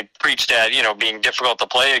preached at being difficult to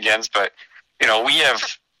play against, but we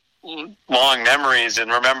have long memories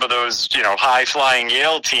and remember those high-flying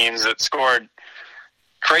Yale teams that scored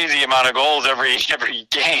crazy amount of goals every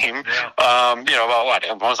game. About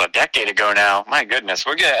almost a decade ago now. My goodness,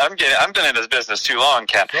 I've been in this business too long,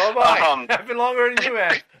 Ken. So have I. I've been longer than you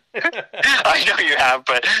have. I know you have,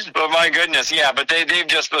 but my goodness, but they've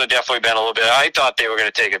just definitely been a little bit. I thought they were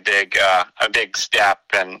going to take a big step,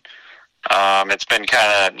 and it's been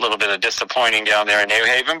kind of a little bit of disappointing down there in New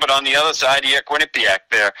Haven. But on the other side, you got Quinnipiac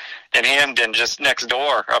there in Hamden, just next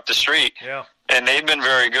door, up the street. Yeah, and they've been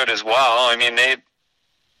very good as well. I mean, they're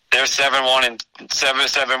 7-1 and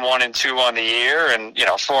 7-1-2 on the year, and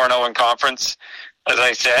 4-0 in conference, as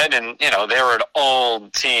I said, and they're an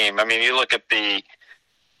old team. I mean, you look at the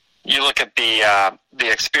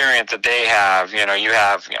experience that they have. You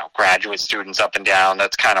have graduate students up and down.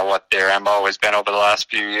 That's kind of what their MO has been over the last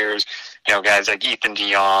few years. Guys like Ethan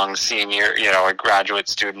DeYoung, senior, a graduate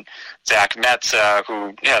student, Zach Metza,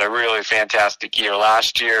 who had a really fantastic year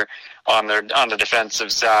last year on the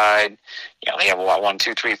defensive side. They have 1,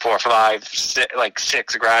 2, 3, 4, 5,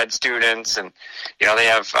 6 grad students, and they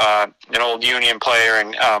have an old Union player,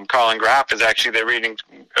 and Colin Graff is actually their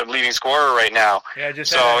leading scorer right now. They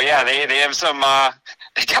have some.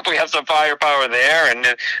 They definitely have some firepower there,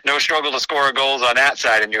 and no struggle to score goals on that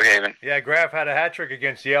side of New Haven. Yeah, Graff had a hat trick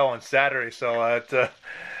against Yale on Saturday, so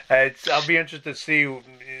I'll be interested to see.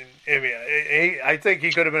 I think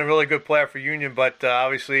he could have been a really good player for Union, but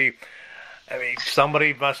obviously,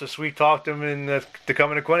 somebody must have sweet-talked him to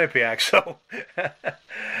come into Quinnipiac. So,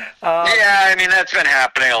 that's been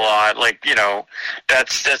happening a lot.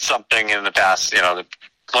 That's something in the past. The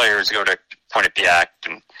players go to Quinnipiac,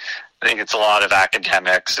 and I think it's a lot of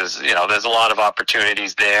academics. There's a lot of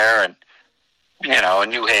opportunities there, and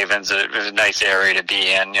New Haven's a nice area to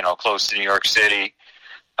be in. Close to New York City.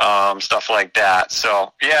 Stuff like that.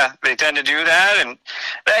 So, they tend to do that. And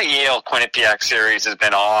that Yale-Quinnipiac series has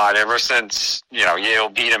been odd ever since, Yale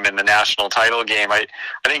beat them in the national title game. I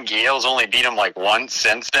think Yale's only beat them once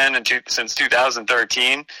since then, since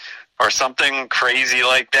 2013 or something crazy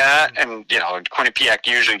like that. And, Quinnipiac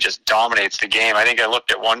usually just dominates the game. I think I looked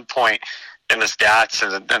at one point in the stats,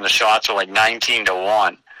 and the shots were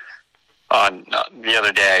 19-1 on the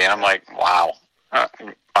other day. And I'm like, wow.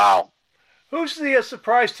 Wow. Who's the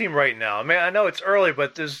surprise team right now? I know it's early,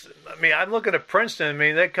 but I'm looking at Princeton.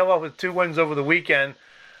 They come up with 2 wins over the weekend.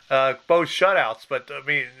 both shutouts. But, I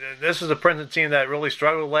mean, this is a Princeton team that really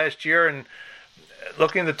struggled last year and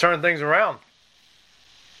looking to turn things around.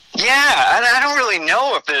 Yeah, I don't really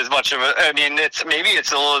know if there's much of a. I mean, maybe I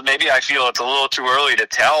feel it's a little too early to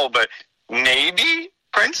tell, but maybe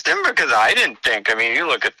Princeton, because I didn't think. I mean, you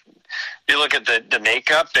look at the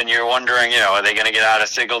makeup and you're wondering, are they going to get out of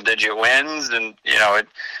single-digit wins? And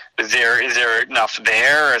is there enough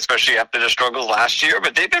there, especially after the struggles last year?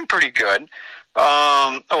 But they've been pretty good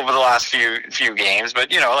over the last few games.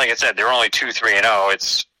 But like I said, they're only 2-3-0.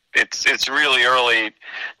 It's really early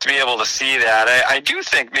to be able to see that. I do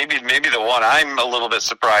think maybe the one I'm a little bit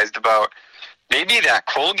surprised about, maybe that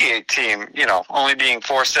Colgate team, only being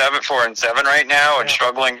 4-7 right now and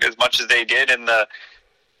struggling as much as they did in the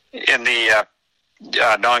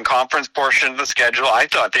non-conference portion of the schedule. I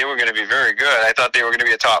thought they were going to be very good. I thought they were going to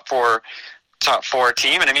be a top four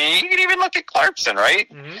team. And I mean, you can even look at Clarkson, right?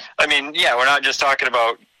 Mm-hmm. I mean, yeah, we're not just talking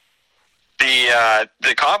about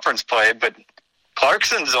the conference play, but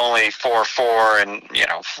Clarkson's only 4-4 and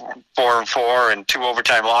 4-4 and 2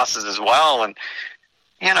 overtime losses as well. And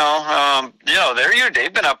they've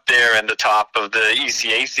been up there in the top of the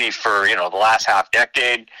ECAC for the last half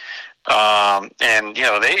decade. And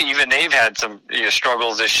they've had some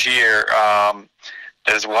struggles this year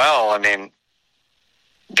as well. I mean,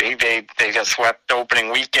 they got swept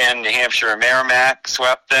opening weekend. New Hampshire and Merrimack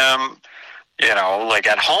swept them, like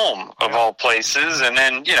at home of all places. And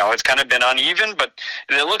then it's kind of been uneven, but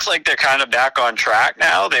it looks like they're kind of back on track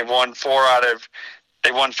now. They've won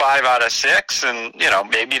 5 out of 6, and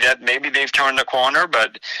maybe they've turned the corner,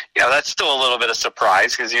 but that's still a little bit of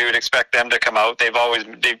surprise because you would expect them to come out. They've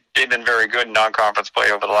been very good in non-conference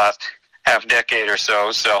play over the last half decade or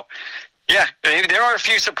so. So yeah, there are a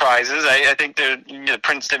few surprises. I think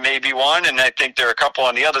Princeton may be one, and I think there are a couple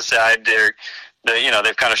on the other side. They've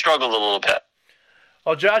kind of struggled a little bit.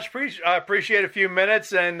 Well, Josh, I appreciate a few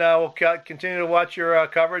minutes, and we'll continue to watch your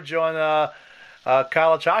coverage on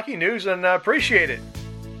college hockey news, and appreciate it.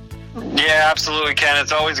 Yeah, absolutely, Ken.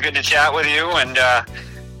 It's always good to chat with you and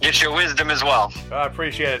get your wisdom as well. I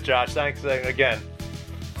appreciate it, Josh. Thanks again.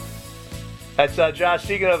 That's Josh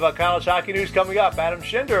Segan of College Hockey News. Coming up, Adam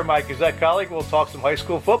Schinder, my Gazette colleague, will talk some high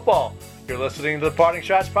school football. You're listening to the Parting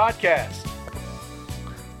Shots podcast.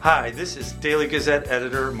 Hi, this is Daily Gazette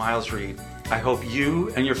editor Miles Reed. I hope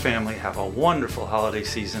you and your family have a wonderful holiday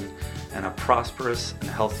season and a prosperous and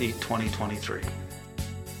healthy 2023.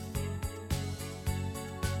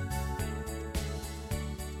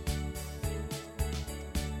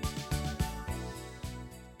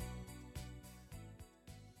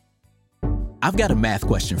 I've got a math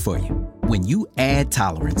question for you. When you add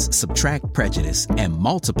tolerance, subtract prejudice, and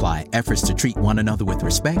multiply efforts to treat one another with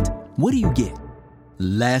respect, what do you get?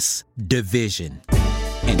 Less division.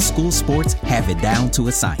 And school sports have it down to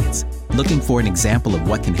a science. Looking for an example of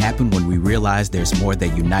what can happen when we realize there's more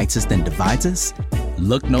that unites us than divides us?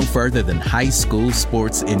 Look no further than high school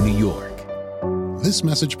sports in New York. This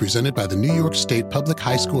message presented by the New York State Public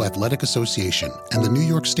High School Athletic Association and the New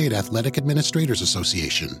York State Athletic Administrators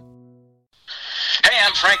Association. Hey,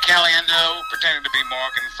 I'm Frank Caliendo, pretending to be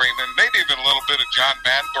Morgan Freeman, maybe even a little bit of John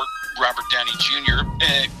Madden or Robert Downey Jr.,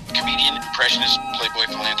 comedian, impressionist, playboy,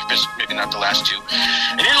 philanthropist, maybe not the last two.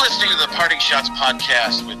 And you're listening to the Parting Shots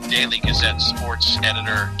podcast with Daily Gazette sports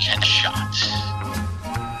editor Ken Schott.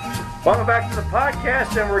 Welcome back to the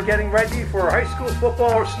podcast, and we're getting ready for high school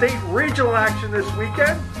football state regional action this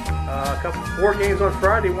weekend. Four games on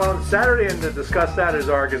Friday, one on Saturday, and to discuss that is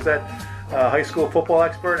our Gazette high school football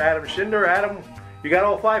expert, Adam Schinder. Adam, you got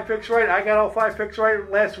all 5 picks right. I got all 5 picks right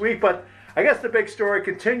last week, but I guess the big story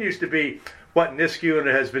continues to be what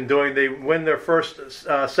Niskayuna has been doing. They win their first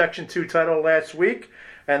Section 2 title last week,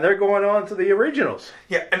 and they're going on to the regionals.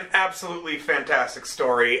 Yeah, an absolutely fantastic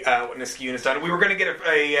story what Niskayuna's done. We were going to get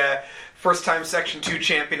a first-time Section 2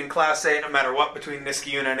 champion in Class A, no matter what, between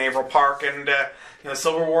Niskayuna and Averill Park, and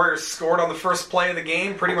Silver Warriors scored on the first play of the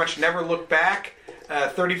game, pretty much never looked back.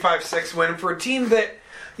 35-6 win for a team that,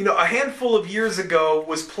 a handful of years ago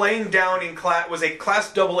was playing down in was a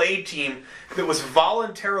Class AA team that was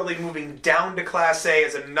voluntarily moving down to Class A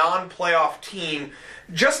as a non-playoff team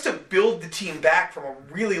just to build the team back from a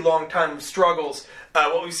really long time of struggles.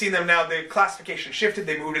 What we've seen them now, the classification shifted.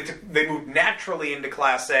 They moved naturally into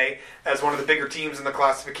Class A as one of the bigger teams in the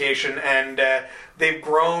classification, and they've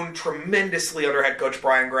grown tremendously under head coach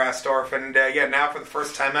Brian Grassdorf. And now for the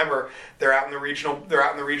first time ever, they're out in the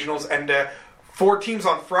regionals, and 4 teams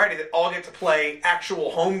on Friday that all get to play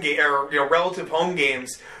actual home game or relative home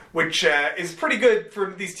games, which is pretty good for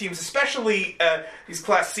these teams, especially these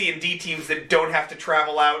Class C and D teams that don't have to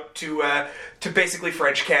travel out to to basically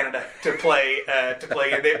French Canada to play.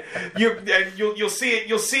 You'll see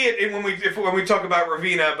it when we talk about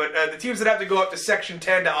Ravenna. But the teams that have to go up to Section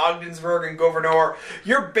 10 to Ogdensburg and Gouverneur,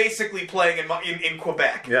 you're basically playing in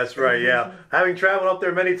Quebec. That's right. Yeah, having traveled up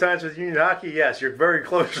there many times with Union Hockey, yes, you're very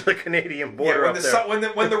close to the Canadian border.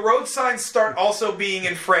 When the road signs start also being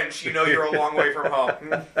in French, you know you're a long way from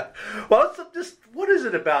home. Well, what is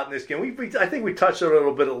it about in this game? I think we touched on it a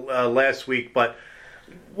little bit last week, but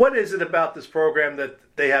what is it about this program that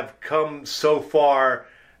they have come so far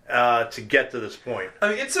to get to this point? I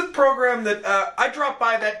mean, it's a program that I dropped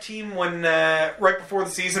by that team when right before the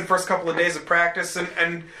season, first couple of days of practice,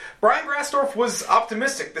 and Brian Grassdorf was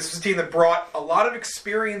optimistic. This was a team that brought a lot of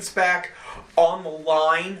experience back on the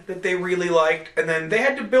line that they really liked, and then they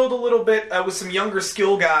had to build a little bit with some younger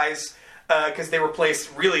skill guys because they replaced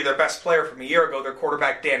really their best player from a year ago, their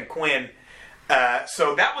quarterback Dan Quinn.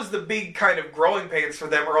 So that was the big kind of growing pains for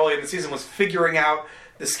them early in the season, was figuring out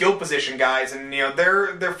the skill position guys. And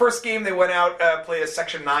their first game they went out, played a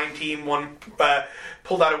Section 9 team,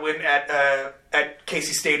 pulled out a win at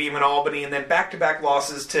Casey Stadium in Albany, and then back-to-back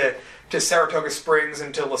losses to Saratoga Springs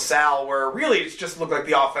and to LaSalle, where really it just looked like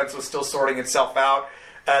the offense was still sorting itself out.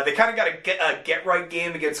 They kind of got a get-right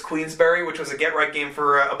game against Queensbury, which was a get-right game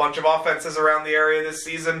for a bunch of offenses around the area this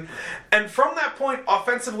season. And from that point,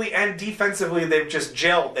 offensively and defensively, they've just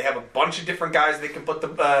gelled. They have a bunch of different guys they can put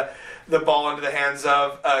the ball into the hands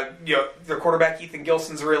of. Their quarterback, Ethan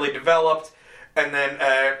Gilson's really developed. And then,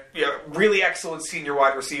 really excellent senior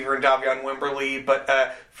wide receiver in Davion Wimberly.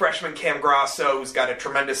 But freshman Cam Grasso, who's got a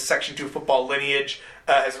tremendous Section 2 football lineage,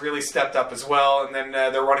 has really stepped up as well. And then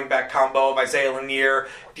their running back combo of Isaiah Lanier,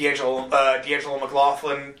 D'Angelo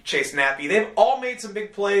McLaughlin, Chase Nappy. They've all made some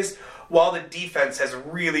big plays while the defense has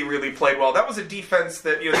really, really played well. That was a defense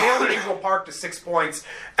that, they held Averill Park to 6 points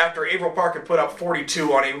after Averill Park had put up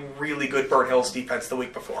 42 on a really good Burnt Hills defense the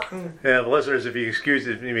week before. Yeah, the listeners, if you excuse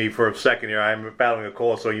me for a second here, I'm battling a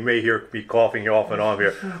cold, so you may hear me coughing off and on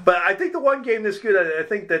here. But I think the one game this good, I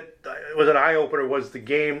think that was an eye-opener, was the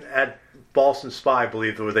game at Boston Spa, I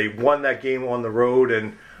believe, where they won that game on the road,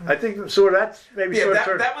 and I think sort of that's maybe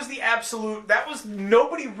that was the absolute. That was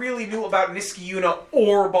nobody really knew about Niskayuna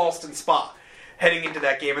or Boston Spa heading into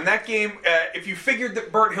that game. And that game, if you figured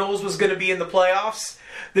that Burnt Hills was going to be in the playoffs,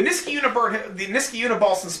 the Niskayuna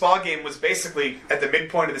Boston Spa game was basically at the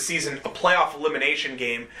midpoint of the season a playoff elimination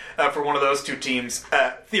game for one of those two teams.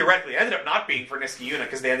 Theoretically, it ended up not being for Niskayuna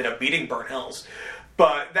because they ended up beating Burnt Hills.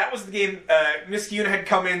 But that was the game. Niskayuna had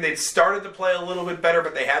come in. They'd started to play a little bit better,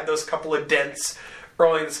 but they had those couple of dents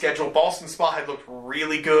early in the schedule. Boston Spa had looked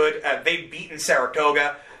really good. They'd beaten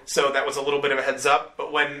Saratoga, so that was a little bit of a heads up.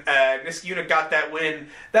 But when Niskayuna got that win,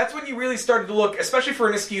 that's when you really started to look, especially for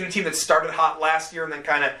a Niskayuna team that started hot last year and then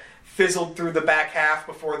kind of fizzled through the back half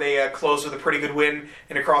before they closed with a pretty good win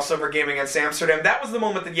in a crossover game against Amsterdam. That was the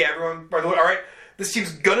moment that, everyone, all right, this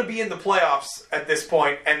team's going to be in the playoffs at this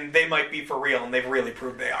point, and they might be for real, and they've really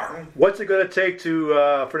proved they are. What's it going to take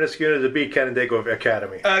for Niskayuna to beat Canandaigua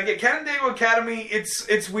Academy? Canandaigua Academy,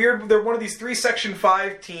 it's weird. They're one of these 3 Section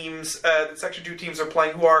 5 teams that Section 2 teams are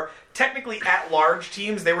playing who are technically at-large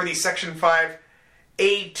teams. They were the Section 5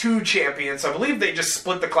 A2 champions. I believe they just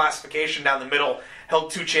split the classification down the middle,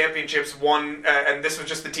 held 2 championships, one, and this was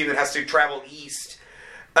just the team that has to travel east.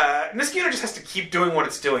 Niskayuna just has to keep doing what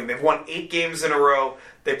it's doing. They've won 8 games in a row.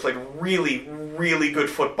 They played really, really good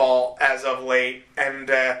football as of late. And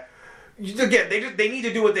again, they need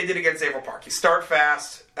to do what they did against Averill Park. You start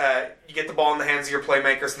fast, you get the ball in the hands of your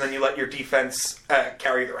playmakers, and then you let your defense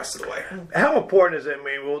carry the rest of the way. How important is it? I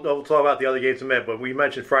mean, we'll talk about the other games in a minute, but we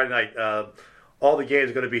mentioned Friday night. All the games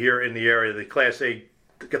are going to be here in the area. The Class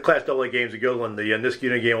AA games at Gilliland. The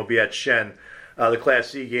Niskayuna game will be at Shen. The Class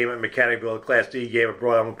C game at Mechanicville, the Class D game at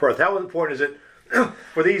Broad Island Perth. How important is it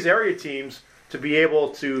for these area teams to be able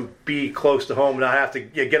to be close to home and not have to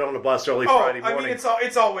get on the bus early Friday morning? I mean,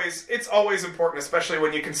 it's always important, especially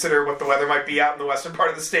when you consider what the weather might be out in the western part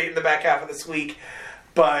of the state in the back half of this week.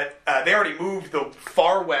 But they already moved the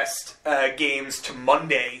Far West games to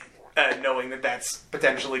Monday, knowing that that's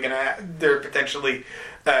potentially there are potentially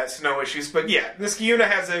snow issues. But yeah, Niskayuna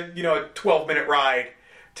has a 12-minute ride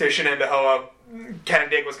to Shenendehowa.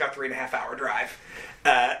 Canandaigua's got 3.5-hour drive.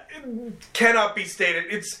 Cannot be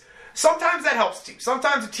stated. Sometimes that helps teams.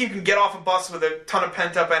 Sometimes a team can get off a bus with a ton of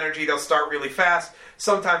pent-up energy. They'll start really fast.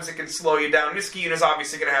 Sometimes it can slow you down. Niskayuna's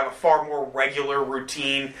obviously going to have a far more regular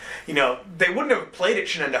routine. They wouldn't have played at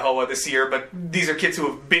Shenendehowa this year, but these are kids who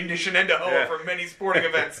have been to Shenendehowa for many sporting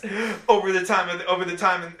events over their time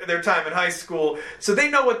in high school. So they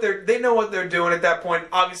know what they're doing at that point.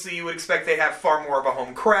 Obviously, you would expect they'd have far more of a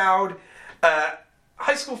home crowd.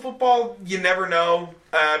 high school football, you never know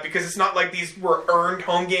because it's not like these were earned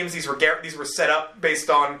home games. These were set up based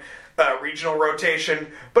on regional rotation,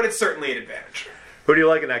 but it's certainly an advantage. Who do you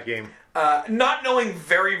like in that game? Not knowing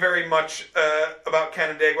very, very much about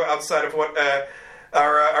Canandaigua outside of what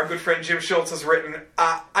our good friend Jim Schultz has written,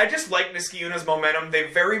 I just like Niskayuna's momentum.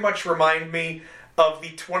 They very much remind me of the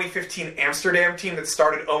 2015 Amsterdam team that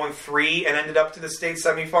started 0-3 and ended up to the state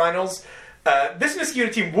semifinals. This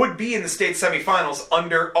Niskayuna team would be in the state semifinals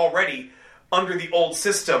under the old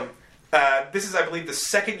system. This is, I believe, the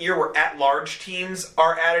second year where at-large teams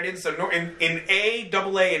are added in. So in A,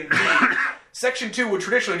 AA, and D, Section 2 would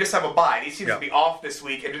traditionally just have a bye. These teams would be off this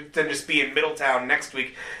week and then just be in Middletown next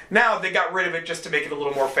week. Now they got rid of it just to make it a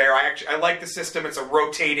little more fair. I like the system. It's a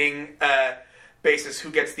rotating basis who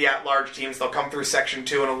gets the at-large teams. They'll come through Section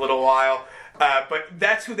 2 in a little while. But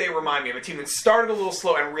that's who they remind me of, a team that started a little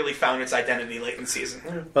slow and really found its identity late in the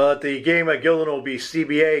season. Well, at the game at Gillen will be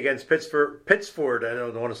CBA against Pittsford. I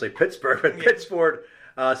don't want to say Pittsburgh, but Pittsford.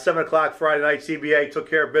 7 o'clock Friday night. CBA took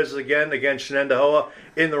care of business again against Shenandoah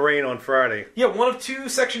in the rain on Friday. Yeah, one of two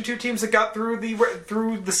Section 2 teams that got through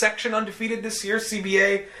the section undefeated this year,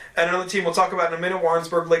 CBA, and another team we'll talk about in a minute,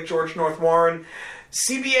 Warrensburg, Lake George, North Warren.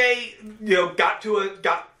 CBA, got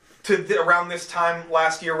to around this time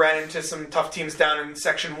last year, ran into some tough teams down in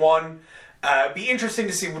Section 1. Be interesting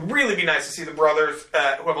to see. Would really be nice to see the brothers,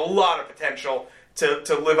 who have a lot of potential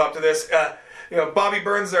to live up to this. Bobby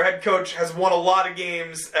Burns, their head coach, has won a lot of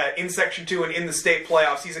games in Section 2 and in the state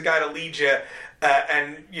playoffs. He's a guy to lead you.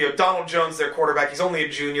 And Donald Jones, their quarterback, he's only a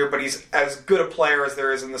junior, but he's as good a player as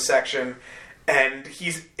there is in the section. And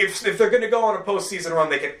if they're going to go on a postseason run,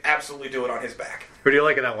 they can absolutely do it on his back. Who do you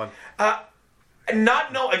like in that one?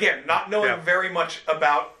 Not knowing very much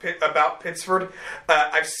about Pittsford.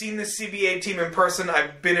 I've seen the CBA team in person.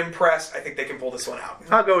 I've been impressed. I think they can pull this one out.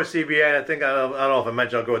 I'll go with CBA. And I don't know if I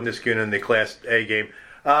mentioned I'll go with Niskayuna in the Class A game.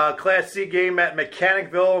 Class C game at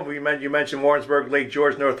Mechanicville. You mentioned Warrensburg, Lake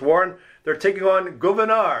George, North Warren. They're taking on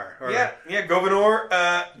Gouverneur. Gouverneur.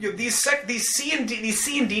 These C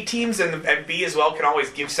and D teams and B as well can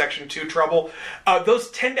always give Section 2 trouble.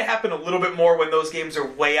 Those tend to happen a little bit more when those games are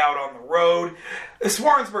way out on the road. This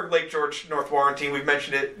Warrensburg, Lake George, North Warren team, we've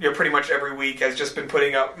mentioned it pretty much every week, has just been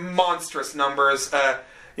putting up monstrous numbers. They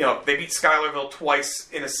beat Schuylerville twice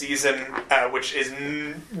in a season, which is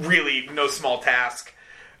really no small task.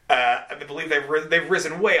 I believe they've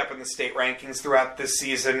risen way up in the state rankings throughout this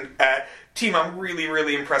season. Team I'm really,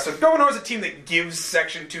 really impressed with. Gouverneur is a team that gives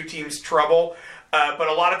Section 2 teams trouble, but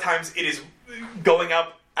a lot of times it is going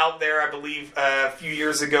out there. I believe a few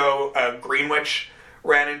years ago, Greenwich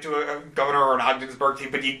ran into a Gouverneur or an Ogdensburg team,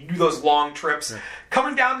 but you do those long trips.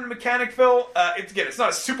 Coming down to Mechanicville, it's not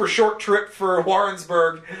a super short trip for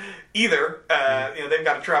Warrensburg either. They've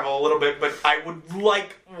got to travel a little bit, but I would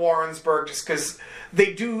like Warrensburg just because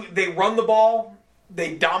they run the ball,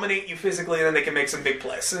 they dominate you physically, and then they can make some big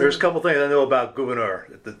plays. There's a couple things I know about Gouverneur,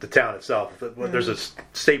 the town itself. There's a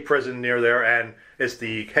state prison near there, and it's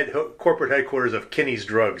the corporate headquarters of Kinney's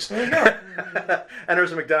Drugs. And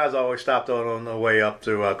there's a McDonald's I always stopped on the way up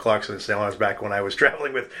to Clarkson and St. Lawrence back when I was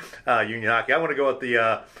traveling with Union Hockey. I want to go with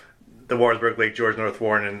the Warrensburg, Lake George, North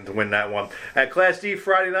Warren, and to win that one. At Class D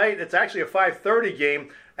Friday night, it's actually a 5:30 game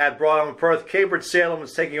at Broadham, Perth. Cambridge Salem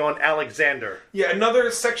is taking on Alexander. Yeah, another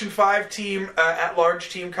Section 5 team, at-large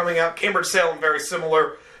team coming out. Cambridge Salem, very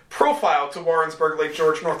similar profile to Warrensburg, Lake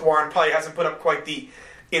George, North Warren. Probably hasn't put up quite the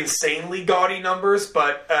insanely gaudy numbers,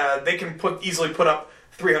 but they can easily put up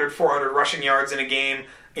 300, 400 rushing yards in a game.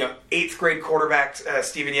 8th grade quarterback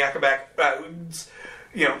Stephen Yakubak,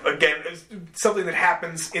 again, something that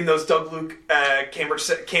happens in those Doug Luke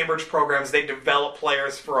Cambridge programs. They develop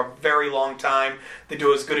players for a very long time. They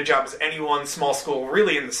do as good a job as any one small school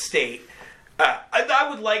really in the state. I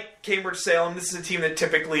would like Cambridge Salem. This is a team that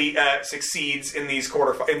typically succeeds in these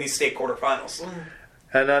state quarterfinals.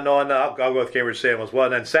 And I'll go with Cambridge Salem as well.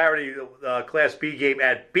 And then Saturday, Class B game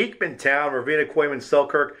at Beekmantown, Ravenna Coiman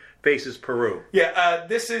Selkirk faces Peru. Yeah,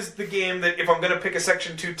 this is the game that if I'm going to pick a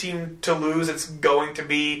Section 2 team to lose, it's going to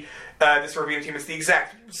be this Ravenna team. It's the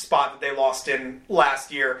exact spot that they lost in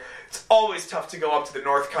last year. It's always tough to go up to the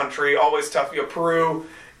North Country, always tough. Peru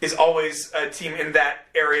is always a team in that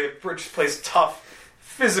area that plays tough,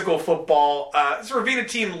 physical football. This Ravenna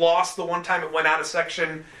team lost the one time it went out of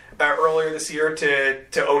section earlier this year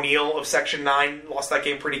to O'Neill of Section 9. Lost that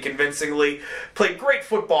game pretty convincingly. Played great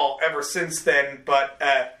football ever since then, but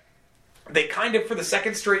they kind of, for the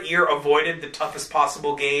second straight year, avoided the toughest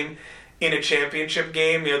possible game in a championship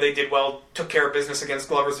game. They did well, took care of business against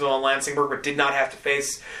Gloversville and Lansingburg, but did not have to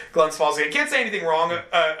face Glens Falls again. Can't say anything wrong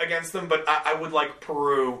against them, but I would like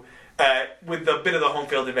Peru with a bit of the home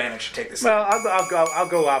field advantage to take this. Well, I'll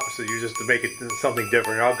go opposite you just to make it something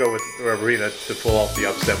different. I'll go with Arena to pull off the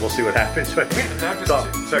upset. We'll see what happens.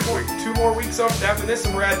 Two more weeks after this,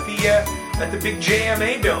 and we're at the big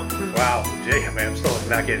JMA Dome. Wow, JMA! I'm still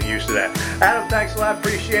not getting used to that. Adam, thanks a lot.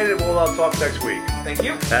 Appreciate it. We'll talk next week. Thank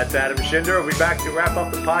you. That's Adam Schinder. We'll be back to wrap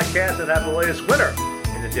up the podcast and have the latest winner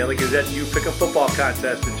in the Daily Gazette U Pick'em Football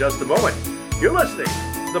Contest in just a moment. You're listening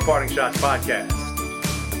to the Parting Shots Podcast.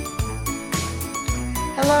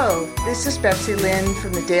 Hello, this is Betsy Lynn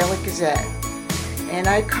from the Daily Gazette, and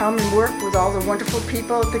I come and work with all the wonderful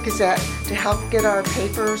people at the Gazette to help get our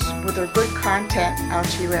papers with their good content out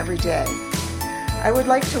to you every day. I would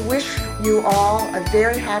like to wish you all a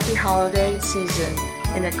very happy holiday season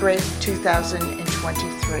and a great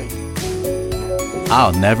 2023.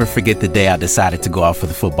 I'll never forget the day I decided to go out for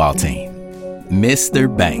the football team. Mr.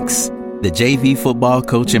 Banks, the JV football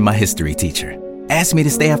coach and my history teacher, asked me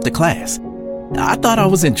to stay after class. I thought I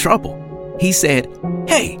was in trouble. He said,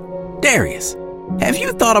 "Hey, Darius, have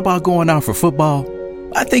you thought about going out for football?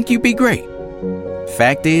 I think you'd be great."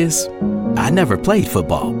 Fact is, I never played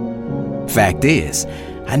football. Fact is,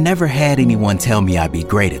 I never had anyone tell me I'd be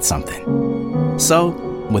great at something. So,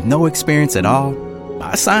 with no experience at all,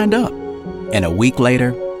 I signed up. And a week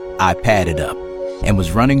later, I padded up and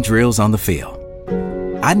was running drills on the field.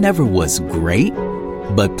 I never was great,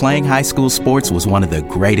 but playing high school sports was one of the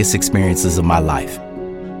greatest experiences of my life.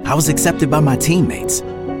 I was accepted by my teammates,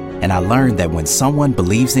 and I learned that when someone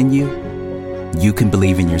believes in you, you can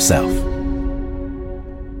believe in yourself.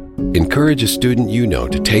 Encourage a student you know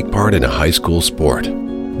to take part in a high school sport.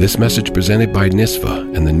 This message presented by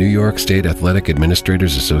NISFA and the New York State Athletic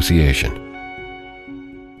Administrators Association.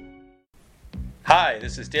 Hi,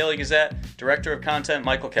 this is Daily Gazette, Director of Content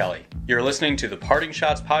Michael Kelly. You're listening to the Parting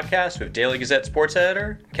Shots Podcast with Daily Gazette Sports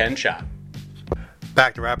Editor Ken Schott.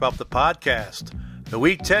 Back to wrap up the podcast. The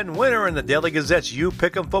Week 10 winner in the Daily Gazette's U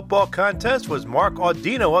Pick'em Football Contest was Mark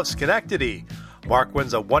Audino of Schenectady. Mark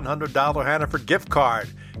wins a $100 Hannaford gift card.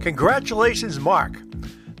 Congratulations, Mark.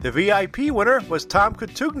 The VIP winner was Tom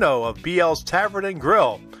Cotugno of BL's Tavern and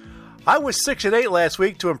Grill. I was 6-8 last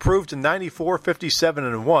week to improve to 94, 57,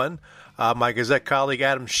 and 1. My Gazette colleague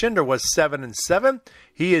Adam Schinder was 7-7.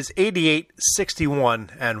 He is 88,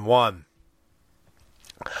 61, and 1.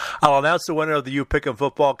 I'll announce the winner of the U Pick'em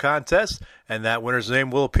Football Contest, and that winner's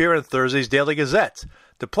name will appear in Thursday's Daily Gazette.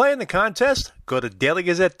 To play in the contest, go to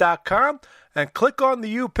dailygazette.com and click on the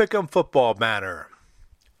U Pick'em Football banner.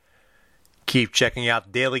 Keep checking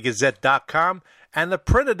out dailygazette.com and the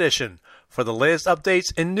print edition for the latest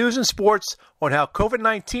updates in news and sports on how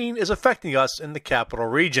COVID-19 is affecting us in the capital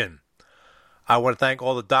region. I want to thank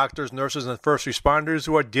all the doctors, nurses, and first responders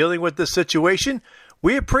who are dealing with this situation.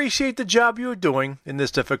 We appreciate the job you are doing in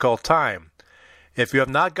this difficult time. If you have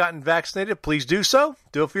not gotten vaccinated, please do so.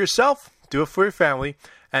 Do it for yourself, do it for your family,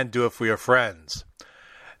 and do it for your friends.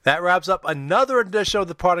 That wraps up another edition of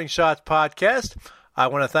the Parting Shots Podcast. I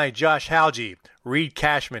want to thank Josh Halge, Reed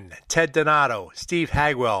Cashman, Ted Donato, Steve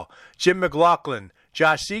Hagwell, Jim McLaughlin,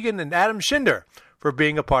 Josh Segan, and Adam Schinder for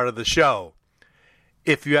being a part of the show.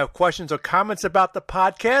 If you have questions or comments about the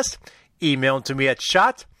podcast, email them to me at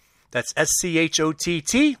Schott, that's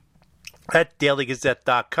SCHOTT, at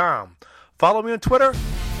dailygazette.com. Follow me on Twitter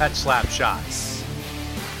at Slapshots.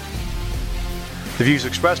 The views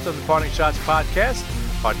expressed on the Parting Shots Podcast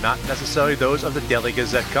are not necessarily those of the Daily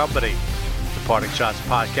Gazette Company. The Parting Shots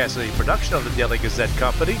Podcast is a production of the Daily Gazette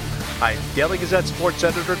Company. I am Daily Gazette Sports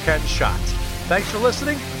Editor Ken Schott. Thanks for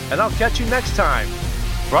listening, and I'll catch you next time.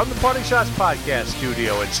 From the Parting Shots Podcast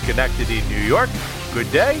studio in Schenectady, New York, good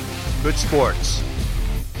day, good sports.